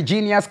back to the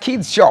Genius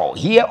Kids Show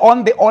here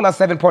on the All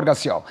 7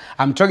 Podcast Show.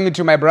 I'm talking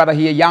to my brother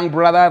here, young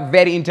brother,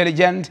 very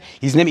intelligent.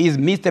 His name is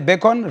Mr.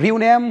 Bacon, real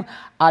name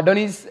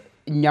Adonis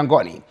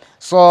Nyangoni.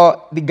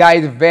 So the guy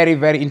is very,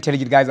 very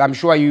intelligent, guys. I'm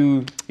sure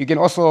you can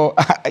also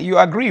you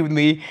agree with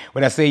me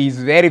when I say he's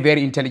very,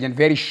 very intelligent,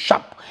 very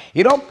sharp.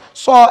 You know,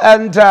 so,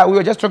 and we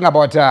were just talking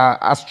about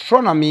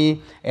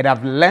astronomy, and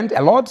I've learned a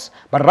lot,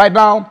 but right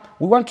now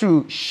we want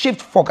to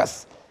shift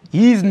focus.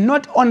 He's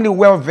not only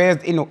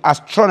well-versed in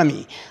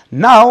astronomy,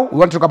 now we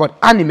want to talk about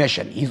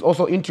animation. He's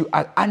also into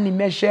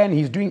animation.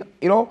 He's doing,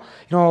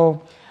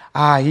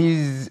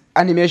 his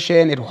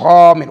animation at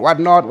home and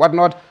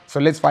whatnot. So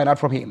let's find out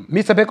from him.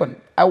 Mr. Bacon,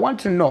 I want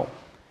to know,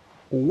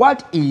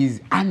 what is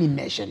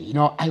animation? You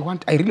know, I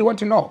really want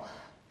to know.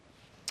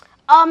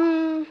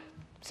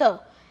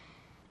 So,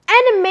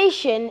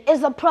 animation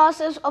is the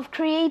process of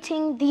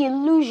creating the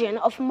illusion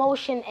of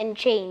motion and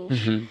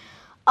change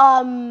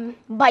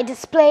by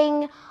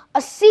displaying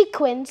a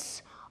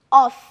sequence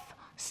of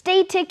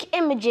static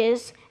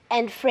images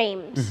and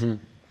frames.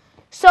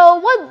 So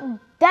what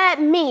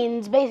that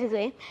means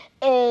basically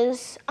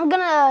is, I'm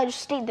gonna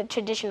state the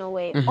traditional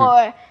way,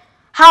 or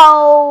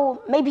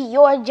how maybe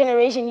your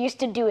generation used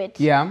to do it,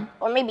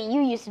 or maybe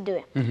you used to do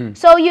it.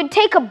 So you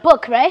take a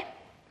book, right?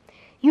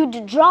 You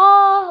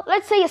draw,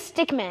 let's say, a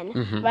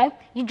stickman, right?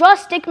 You draw a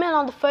stickman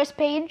on the first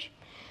page,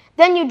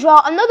 then you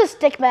draw another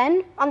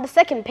stickman on the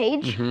second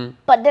page,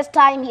 but this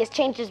time he has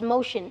changed his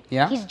motion.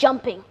 He's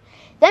jumping.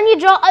 Then you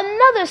draw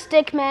another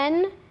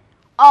stickman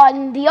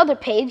on the other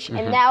page,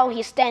 and now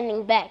he's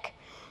standing back.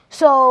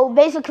 So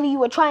basically, you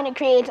were trying to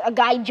create a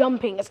guy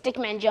jumping, a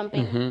stickman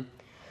jumping.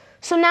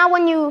 So now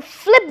when you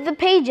flip the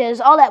pages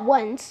all at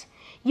once,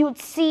 you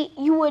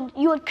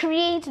would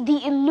create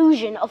the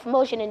illusion of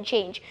motion and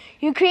change.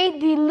 You create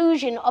the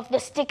illusion of the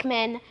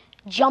stickman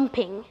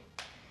jumping.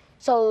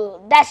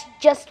 So that's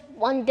just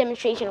one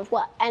demonstration of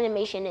what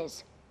animation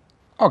is.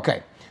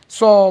 Okay,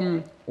 so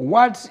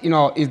what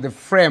is the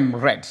frame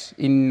rate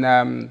in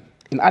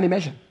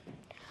animation?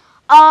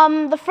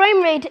 The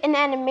frame rate in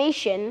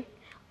animation,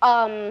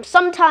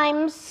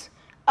 sometimes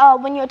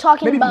when you're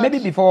talking about... Maybe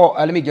before,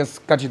 let me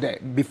just cut you there.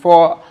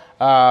 Before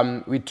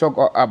we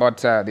talk about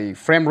the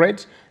frame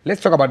rate,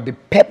 let's talk about the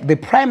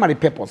primary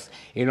purpose,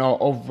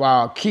 of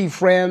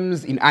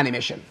keyframes in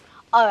animation.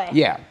 All right.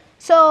 Yeah.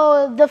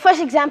 So the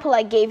first example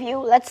I gave you,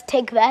 let's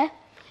take that.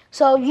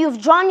 So you've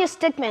drawn your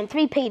stickman,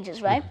 3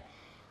 pages, right?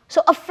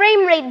 So a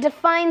frame rate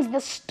defines the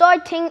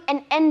starting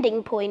and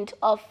ending point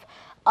of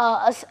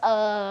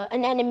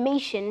an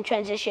animation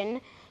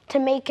transition to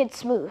make it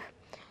smooth.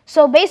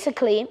 So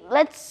basically,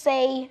 let's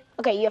say,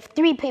 okay, you have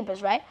 3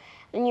 papers, right?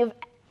 And you've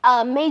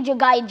made your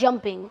guy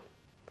jumping.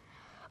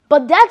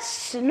 But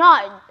it's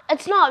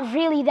not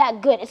really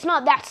that good. It's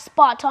not that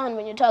spot on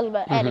when you're talking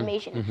about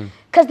animation.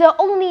 Because there are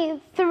only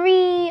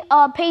 3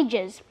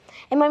 pages.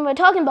 And when we're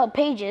talking about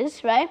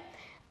pages, right,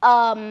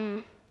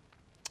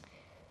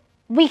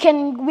 we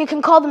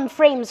can call them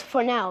frames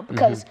for now.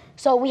 Because,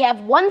 so we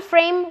have 1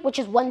 frame, which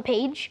is 1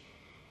 page.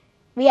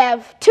 We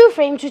have 2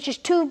 frames, which is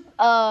 2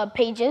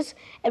 pages.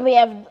 And we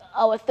have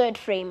our 3rd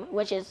frame,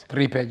 which is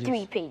 3 pages.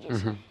 3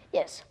 pages,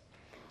 yes.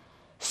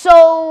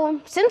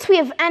 So, since we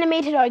have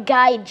animated our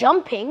guy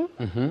jumping,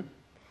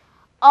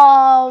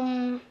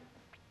 our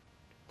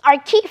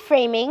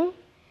keyframing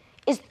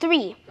is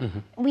 3.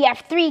 We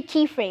have 3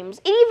 keyframes.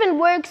 It even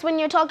works when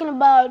you're talking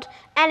about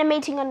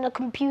animating on a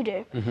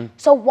computer.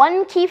 So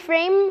 1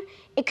 keyframe,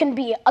 it can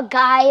be a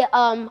guy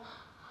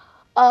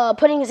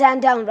putting his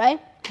hand down,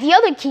 right? The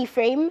other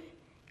keyframe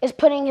is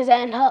putting his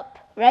hand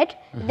up, right?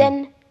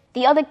 Then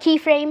the other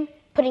keyframe,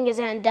 putting his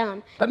hand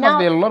down. That must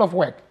be a lot of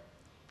work.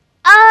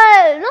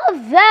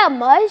 Not that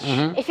much,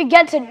 if you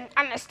get to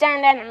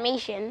understand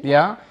animation.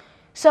 Yeah.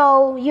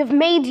 So you've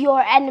made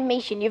your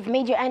animation. You've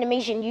made your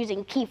animation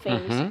using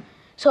keyframes.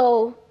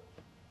 So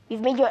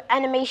you've made your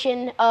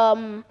animation,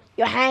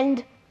 your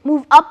hand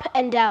move up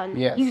and down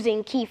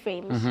using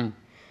keyframes.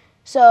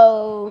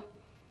 So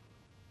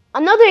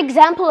another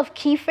example of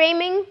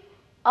keyframing,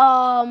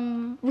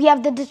 we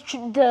have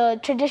the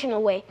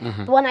traditional way,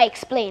 the one I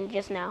explained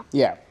just now.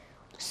 Yeah.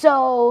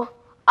 So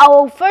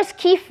our first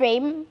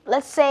keyframe,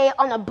 let's say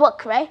on a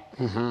book, right?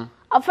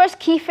 Our first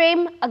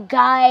keyframe, a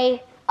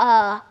guy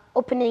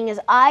opening his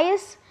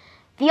eyes.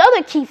 The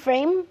other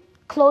keyframe,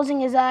 closing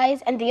his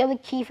eyes, and the other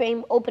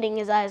keyframe, opening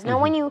his eyes.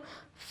 Now, when you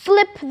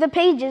flip the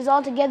pages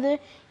all together,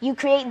 you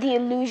create the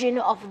illusion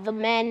of the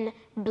man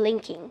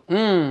blinking.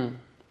 Yes.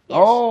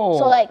 Oh,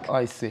 so like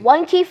I see.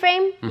 1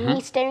 keyframe,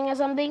 me staring at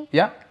something.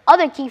 Yeah.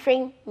 Other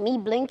keyframe, me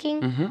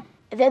blinking.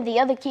 And then the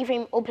other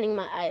keyframe, opening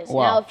my eyes.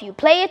 Wow. Now, if you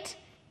play it,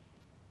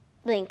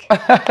 blink.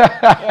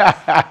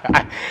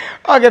 Yes.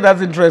 Okay,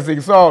 that's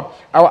interesting. So,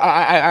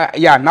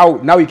 yeah,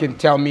 now you can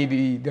tell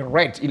me the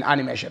rate in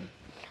animation,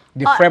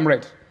 the frame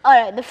rate. All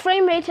right, the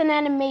frame rate in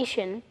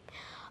animation,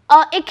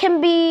 it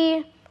can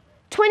be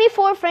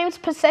 24 frames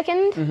per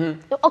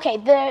second. Okay,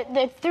 there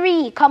are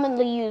 3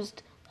 commonly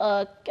used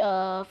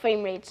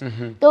frame rates.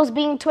 Those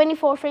being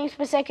 24 frames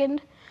per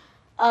second,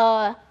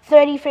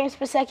 30 frames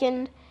per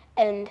second,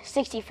 and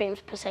 60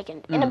 frames per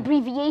second. In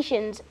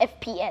abbreviations,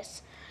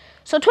 FPS.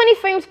 So 20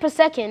 frames per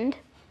second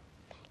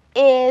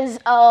is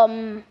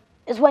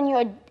when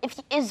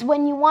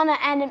you want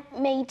to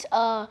animate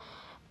a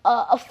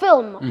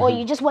film, or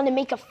you just want to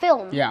make a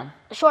film, a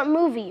short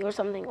movie or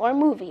something, or a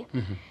movie.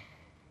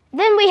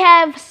 Then we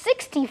have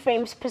 60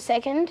 frames per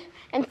second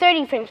and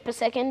 30 frames per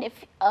second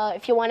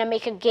if you want to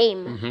make a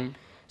game.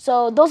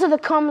 So those are the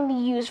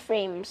commonly used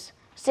frames,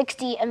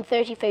 60 and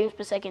 30 frames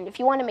per second if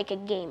you want to make a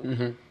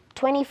game.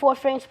 24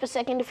 frames per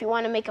second if you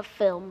want to make a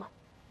film.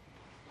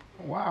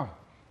 Wow.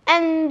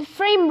 And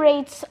frame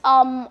rates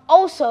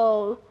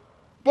also,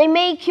 they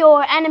make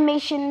your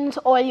animations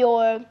or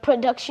your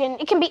production,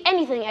 it can be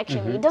anything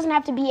actually. It doesn't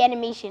have to be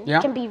animation.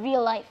 It can be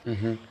real life.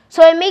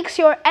 So it makes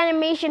your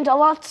animations a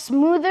lot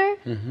smoother.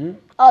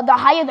 The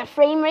higher the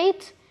frame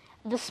rate,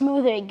 the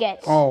smoother it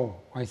gets. Oh,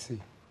 I see.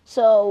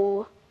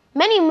 So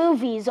many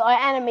movies are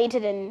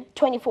animated in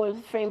 24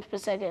 frames per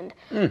second.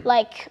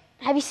 Like,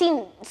 have you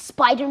seen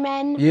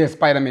Spider-Man? Yes,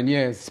 Spider-Man,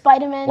 yes.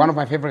 Spider-Man. One of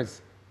my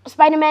favorites.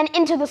 Spider-Man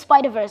Into the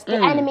Spider-Verse, the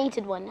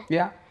animated one.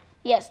 Yeah.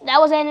 Yes, that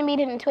was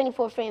animated in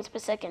 24 frames per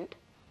second.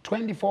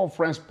 24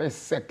 frames per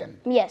second.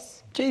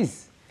 Yes.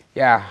 Jeez.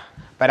 Yeah,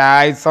 but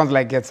it sounds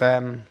like it's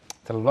a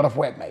lot of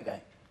work, my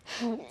guy.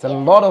 It's a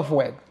lot of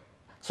work.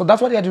 So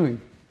that's what you're doing?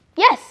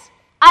 Yes.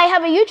 I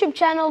have a YouTube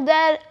channel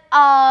that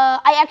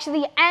I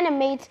actually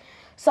animate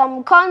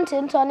some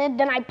content on it,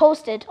 then I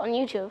post it on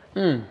YouTube.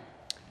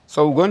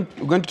 So we're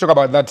going to talk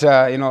about that,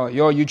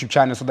 your YouTube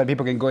channel, so that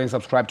people can go and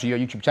subscribe to your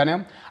YouTube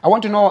channel. I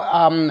want to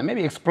know,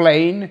 maybe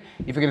explain,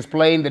 if you can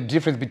explain the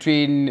difference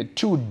between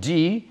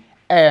 2D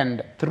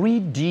and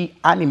 3D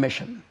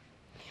animation.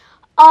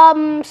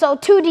 So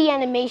 2D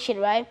animation,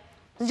 right?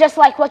 It's just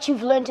like what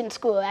you've learned in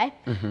school, right?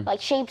 Like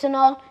shapes and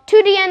all.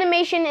 2D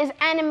animation is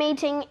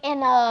animating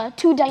in a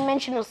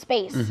two-dimensional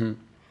space.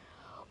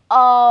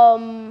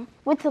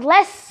 With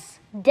less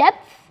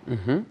depth.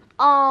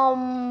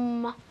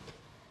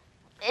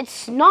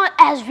 It's not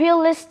as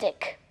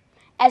realistic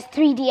as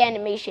 3D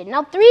animation.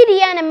 Now,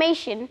 3D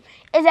animation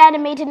is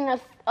animated in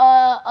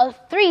a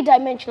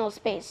three-dimensional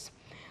space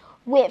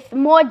with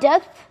more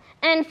depth.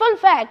 And fun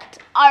fact,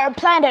 our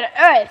planet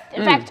Earth,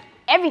 in fact,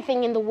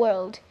 everything in the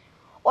world,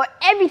 or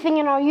everything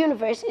in our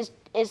universe is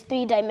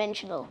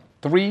three-dimensional.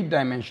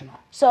 Three-dimensional.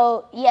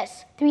 So,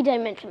 yes,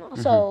 three-dimensional.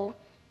 So,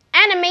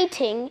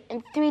 animating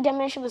in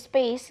three-dimensional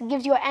space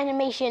gives your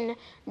animation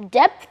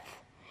depth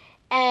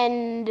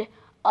and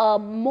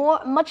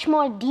much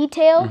more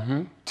detail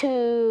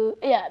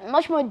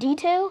much more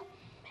detail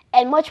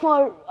and much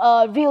more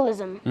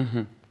realism.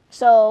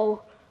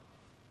 So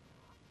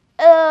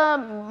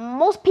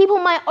most people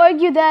might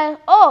argue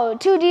that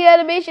 2D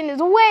animation is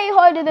way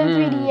harder than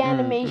 3D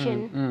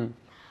animation.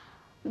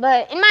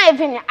 But in my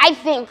opinion, I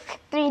think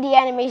 3D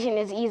animation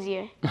is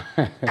easier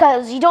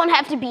because you don't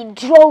have to be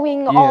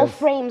drawing all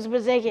frames per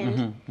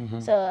second.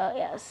 So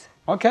yes.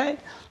 Okay.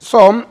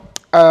 So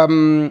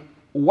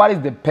what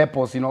is the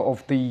purpose,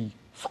 of the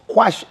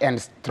squash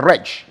and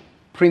stretch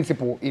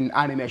principle in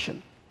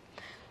animation?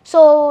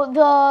 So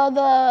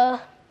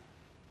the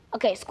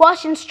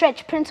squash and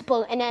stretch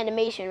principle in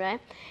animation, right?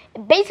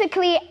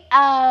 Basically,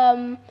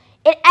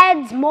 it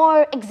adds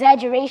more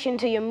exaggeration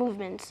to your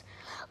movements.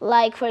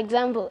 Like, for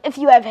example, if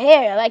you have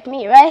hair, like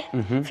me, right?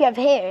 If you have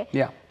hair,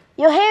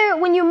 your hair,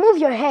 when you move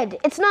your head,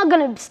 it's not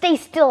going to stay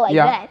still like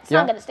that. It's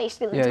not going to stay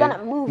still. It's going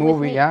to move with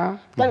me.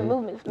 It's going to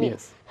move with me.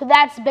 So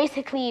that's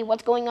basically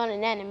what's going on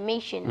in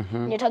animation.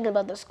 When you're talking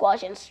about the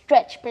squash and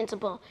stretch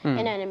principle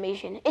in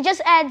animation. It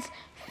just adds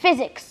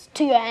physics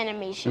to your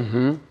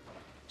animation.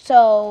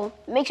 So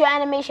it makes your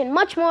animation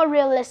much more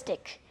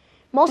realistic.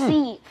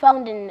 Mostly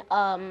found in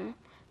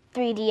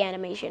 3D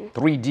animation.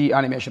 3D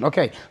animation.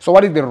 Okay. So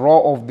what is the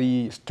role of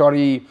the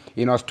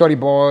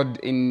storyboard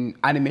in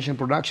animation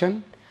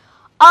production?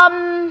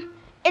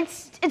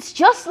 It's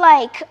just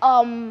like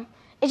what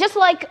is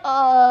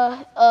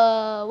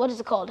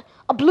it called?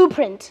 A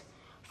blueprint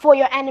for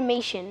your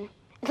animation.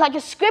 It's like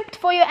a script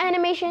for your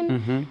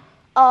animation.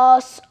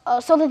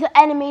 So that the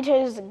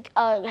animators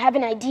have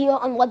an idea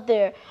on what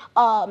they're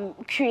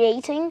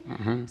creating.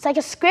 It's like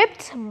a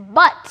script,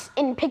 but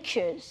in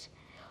pictures.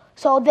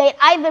 So they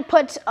either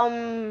put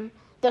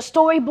the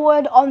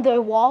storyboard on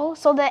their wall,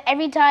 so that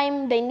every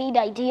time they need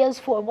ideas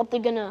for what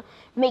they're gonna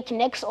make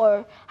next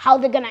or how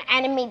they're gonna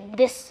animate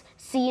this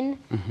scene,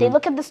 they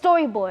look at the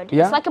storyboard.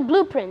 It's like a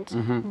blueprint,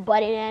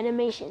 but in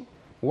animation.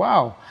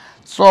 Wow.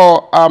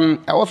 So I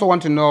also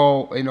want to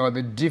know,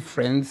 the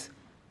difference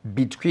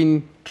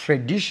between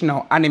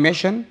traditional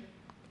animation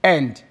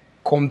and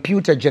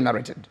computer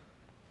generated.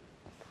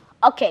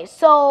 Okay,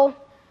 so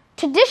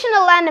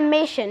traditional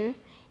animation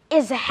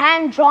is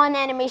hand-drawn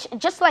animation,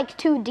 just like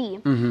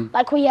 2D.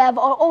 Like we have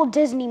our old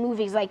Disney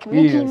movies, like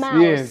Mickey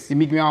Mouse. Yes,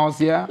 Mickey Mouse,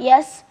 yeah.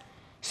 Yes.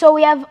 So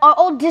we have our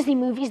old Disney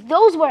movies.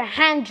 Those were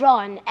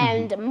hand-drawn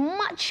and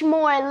much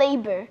more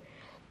labor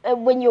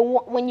when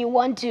you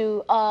want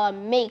to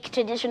make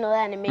traditional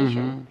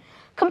animation.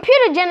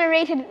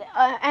 computer-generated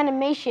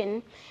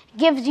animation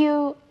gives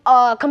you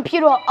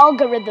computer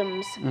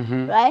algorithms,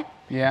 right?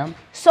 Yeah.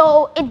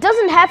 So it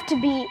doesn't have to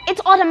be,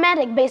 it's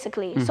automatic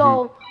basically.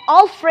 So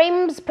all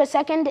frames per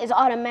second is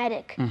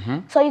automatic.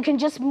 So you can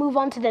just move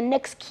on to the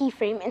next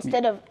keyframe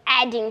instead of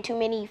adding too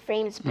many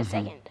frames per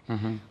second.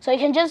 So you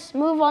can just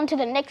move on to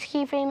the next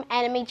keyframe,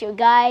 animate your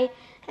guy,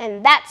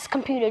 and that's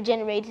computer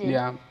generated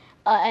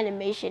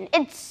animation.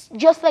 It's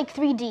just like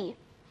 3D,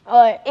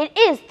 or it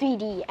is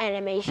 3D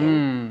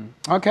animation.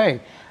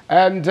 Okay.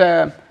 And,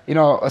 you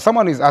know,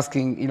 someone is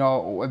asking, you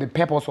know, the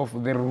purpose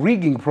of the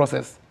rigging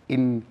process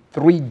in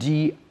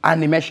 3D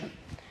animation.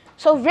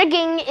 So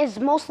rigging is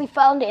mostly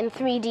found in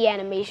 3D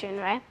animation,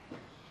 right?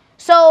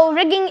 So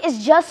rigging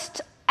is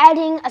just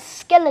adding a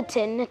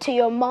skeleton to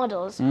your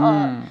models,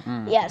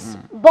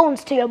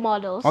 bones to your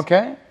models.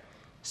 Okay.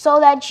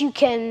 So that you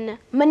can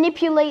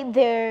manipulate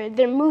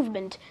their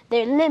movement,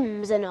 their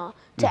limbs and all,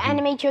 to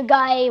animate your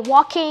guy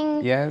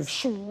walking,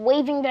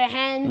 waving their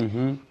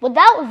hand.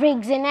 Without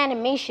rigs in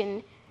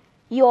animation,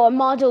 your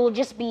model will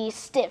just be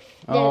stiff.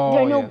 There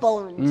are no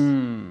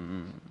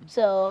bones.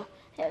 So,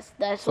 yes,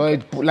 that's so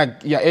it's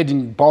like you're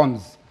adding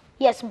bones.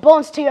 Yes,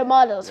 bones to your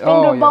models.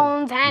 Finger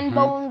bones, hand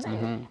bones.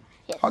 And,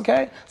 yes.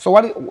 Okay. So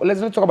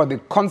let's talk about the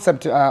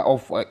concept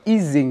of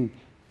easing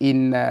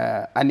in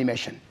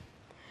animation.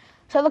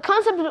 So the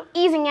concept of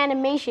easing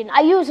animation,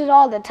 I use it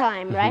all the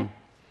time, right?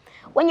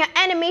 When your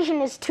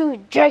animation is too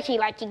jerky,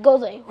 like it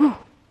goes like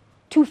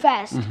too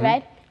fast,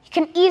 right? You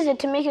can ease it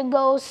to make it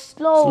go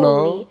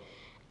slowly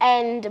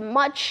and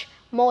much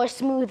more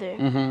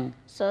smoother.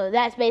 So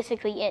that's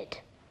basically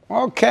it.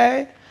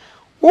 Okay.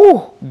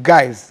 Ooh,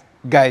 guys.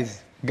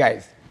 This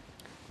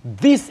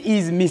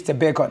is Mr.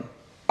 Bacon.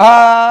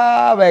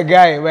 Ah, my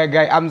guy. I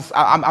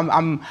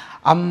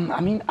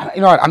mean,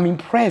 you know what? I'm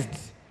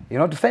impressed, you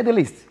know, to say the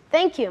least.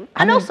 Thank you.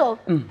 And also,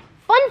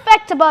 fun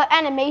fact about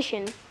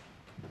animation,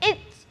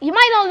 you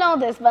might not know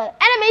this, but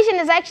animation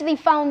is actually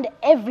found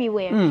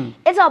everywhere.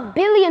 It's a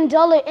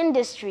billion-dollar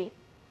industry.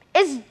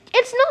 It's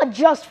not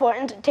just for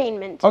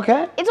entertainment.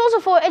 Okay. It's also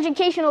for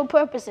educational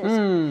purposes.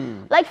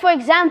 Like, for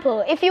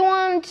example, if you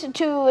want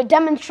to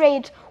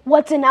demonstrate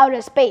what's in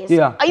outer space,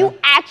 are you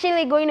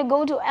actually going to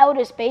go to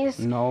outer space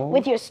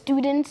with your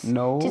students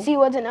to see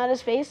what's in outer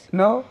space?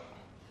 No.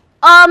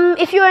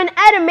 If you're an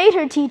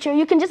animator teacher,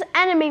 you can just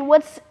animate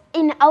what's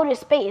in outer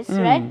space,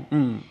 right?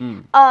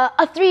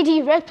 A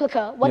 3D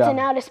replica, what's in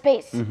outer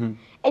space.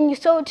 And you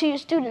show it to your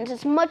students.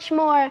 It's much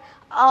more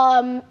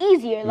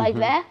easier like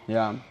that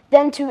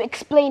than to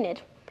explain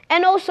it.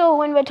 And also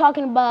when we're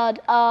talking about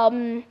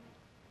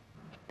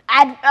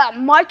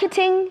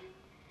marketing,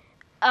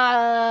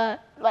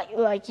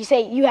 like you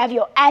say, you have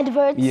your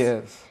adverts.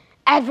 Yes.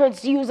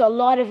 Adverts use a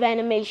lot of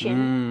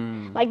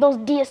animation, like those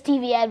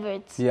DSTV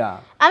adverts. Yeah.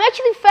 I'm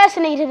actually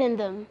fascinated in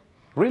them.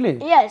 Really?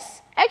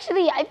 Yes.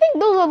 Actually, I think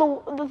those are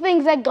the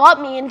things that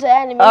got me into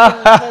animation.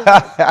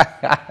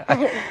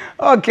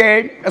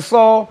 Okay,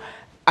 so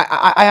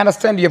I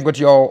understand you've got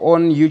your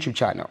own YouTube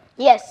channel.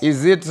 Yes.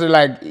 Is it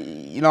like,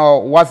 you know,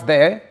 what's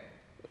there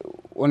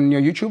on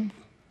your YouTube?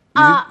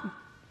 I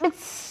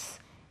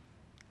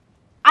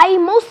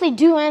mostly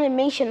do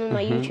animation on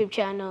my YouTube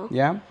channel.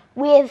 Yeah.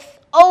 With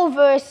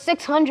over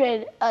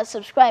 600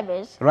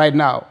 subscribers. Right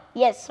now?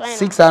 Yes, right now.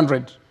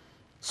 600.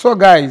 So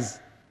guys,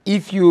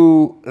 if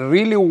you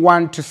really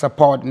want to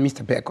support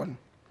Mr. Bacon,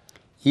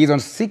 he's on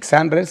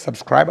 600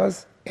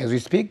 subscribers as we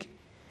speak.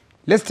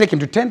 Let's take him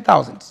to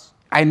 10,000.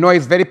 I know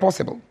it's very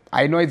possible.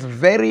 I know it's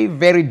very,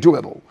 very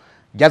doable.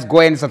 Just go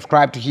ahead and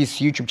subscribe to his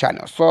YouTube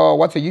channel. So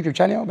what's your YouTube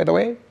channel, by the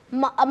way?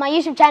 My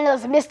YouTube channel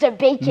is Mr.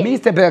 Bacon.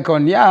 Mr.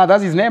 Bacon, yeah,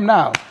 that's his name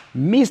now.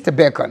 Mr.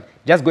 Bacon.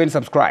 Just go ahead and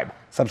subscribe.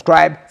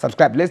 Subscribe.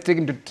 Let's take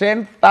him to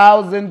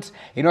 10,000,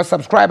 you know,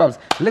 subscribers.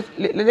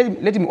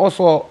 Let him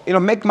also, you know,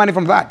 make money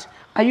from that.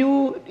 Are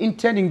you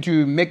intending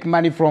to make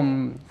money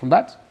from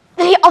that?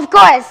 Of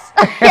course.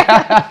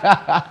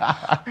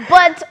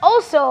 But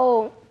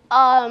also,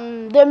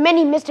 there are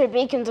many Mr.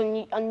 Bacons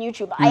on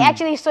YouTube. I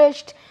actually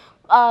searched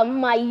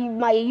my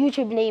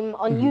YouTube name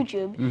on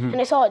YouTube,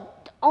 and I saw,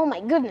 oh my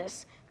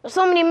goodness, there's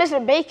so many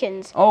Mr.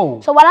 Bacons. Oh.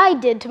 So what I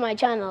did to my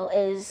channel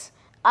is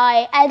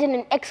I added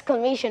an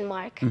exclamation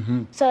mark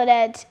so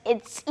that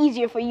it's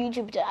easier for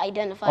YouTube to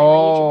identify my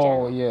YouTube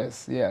channel. Oh,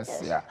 yes, yeah.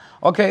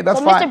 Okay, that's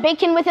so fine. Mr.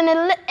 Bacon with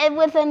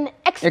an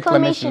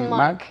exclamation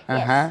mark.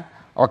 Yes.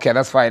 Okay,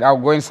 that's fine. I'll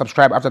go and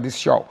subscribe after this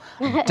show.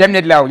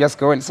 Definitely, I'll just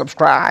go and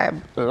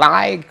subscribe,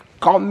 like,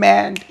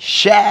 comment,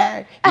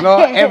 share, you know,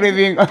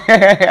 everything.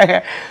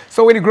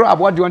 So when you grow up,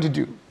 what do you want to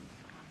do?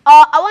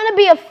 I want to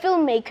be a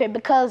filmmaker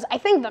because I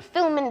think the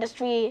film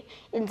industry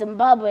in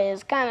Zimbabwe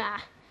is kind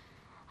of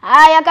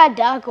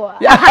yakadhakwa.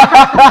 It's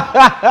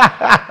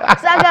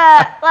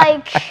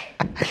like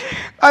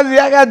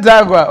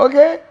yakadhakwa,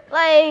 okay?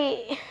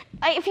 Like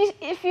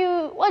if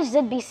you watch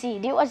ZBC,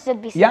 do you watch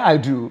ZBC? Yeah, I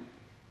do.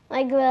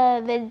 Like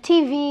the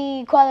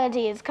TV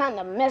quality is kind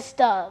of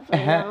messed up,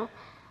 you know.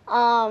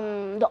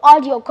 The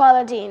audio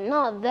quality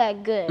not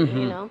that good,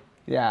 you know.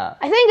 Yeah.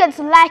 I think it's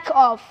lack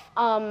of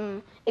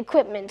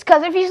equipment.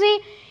 Because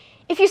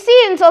if if you see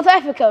it in South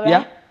Africa, right?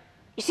 Yeah.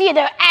 You see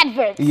their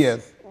adverts.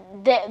 Yes.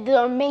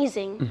 They're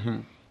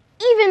amazing.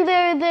 Even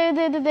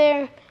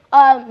their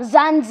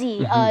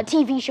Zanzi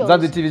TV shows.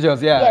 Zanzi TV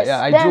shows, yeah. Yes,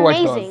 yeah. I they're do watch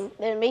amazing. those.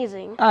 They're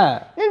amazing.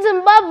 Ah. Then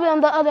Zimbabwe,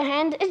 on the other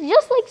hand, is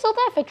just like South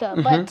Africa,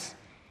 but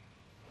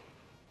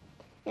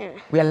yeah.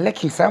 We are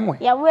lacking somewhere.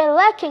 Yeah, we're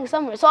lacking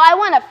somewhere. So I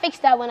want to fix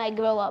that when I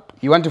grow up.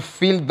 You want to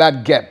fill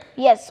that gap.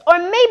 Yes, or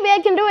maybe I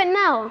can do it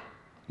now.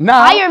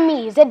 Now? Hire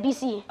me,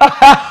 ZBC.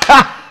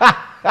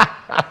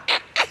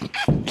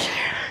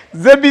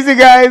 ZBC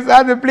guys,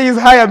 please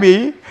hire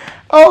me.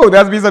 Oh,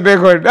 that's Mr.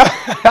 Bacon.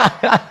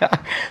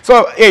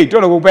 So, hey,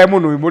 don't know why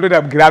we wanted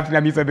to grab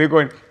Mr.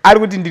 Bacon. I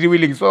wouldn't be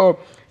willing. So,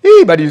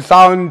 hey, but you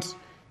sound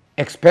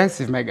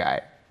expensive, my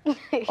guy.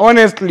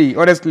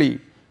 honestly.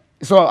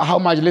 So, how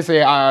much? Let's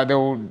say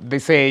they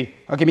say,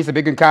 okay, Mr.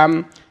 Bacon,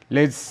 come.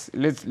 Let's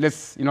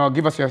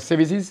give us your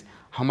services.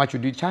 How much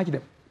would you charge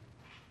them?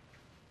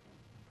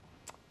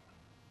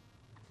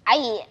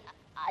 I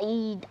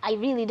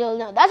really don't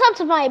know. That's up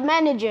to my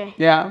manager.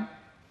 Yeah.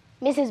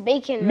 Mrs.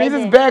 Bacon.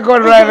 Mrs.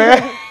 Bacon, right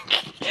there.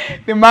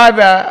 The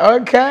mother.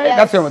 Okay.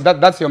 Yes.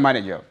 That's your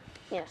manager.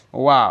 Yes.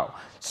 Wow.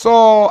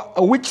 So,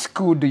 which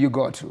school do you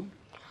go to?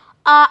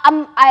 I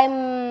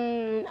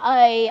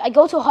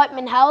go to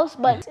Hartman House,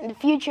 but in the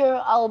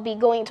future I'll be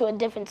going to a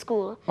different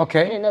school.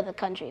 Okay. In another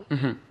country.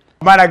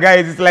 But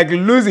guys, it's like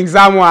losing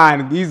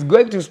someone. He's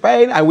going to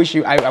Spain. I wish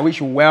you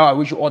well. I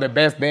wish you all the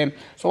best then.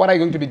 So what are you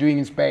going to be doing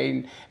in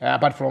Spain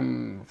apart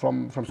from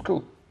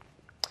school?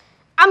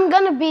 I'm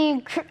gonna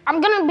be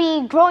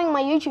growing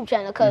my YouTube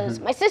channel because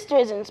my sister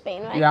is in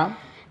Spain, right? Yeah.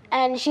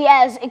 And she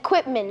has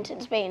equipment in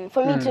Spain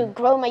for me to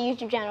grow my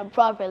YouTube channel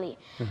properly.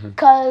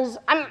 Because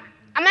I'm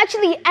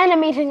actually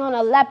animating on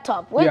a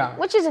laptop,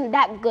 which isn't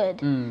that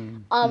good.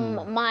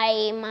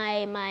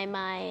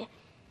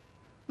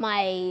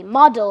 My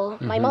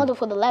model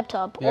for the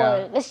laptop,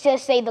 or let's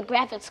just say the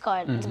graphics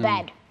card, it's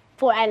bad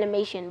for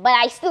animation, but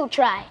I still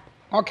try.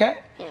 Okay.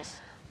 Yes.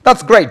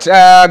 That's great.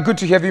 Good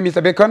to have you,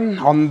 Mr. Bacon,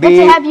 on Good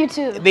to have you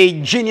too.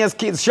 The Genius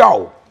Kids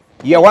Show.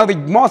 You're one of the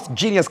most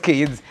genius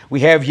kids we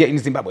have here in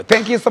Zimbabwe.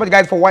 Thank you so much,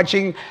 guys, for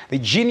watching the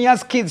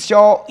Genius Kids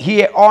Show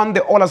here on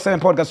the All 7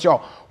 Podcast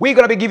Show. We're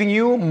going to be giving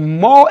you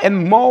more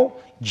and more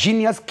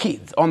genius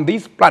kids on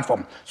this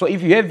platform. So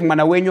if you have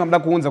Manawenyo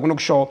Amdakunza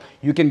show,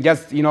 you can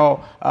just,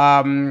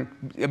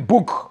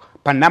 book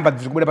per number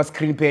that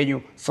screen pay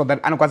you so that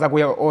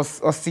or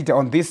sit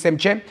on this same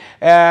chair.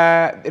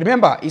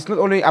 Remember, it's not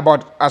only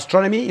about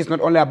astronomy, it's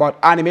not only about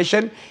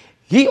animation.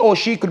 He or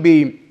she could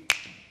be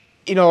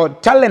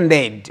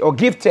talented or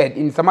gifted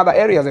in some other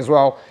areas as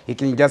well. He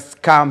can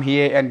just come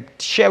here and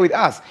share with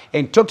us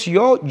and talk to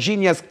your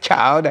genius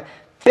child.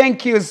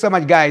 Thank you so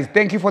much, guys.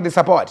 Thank you for the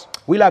support.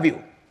 We love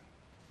you.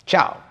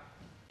 Ciao.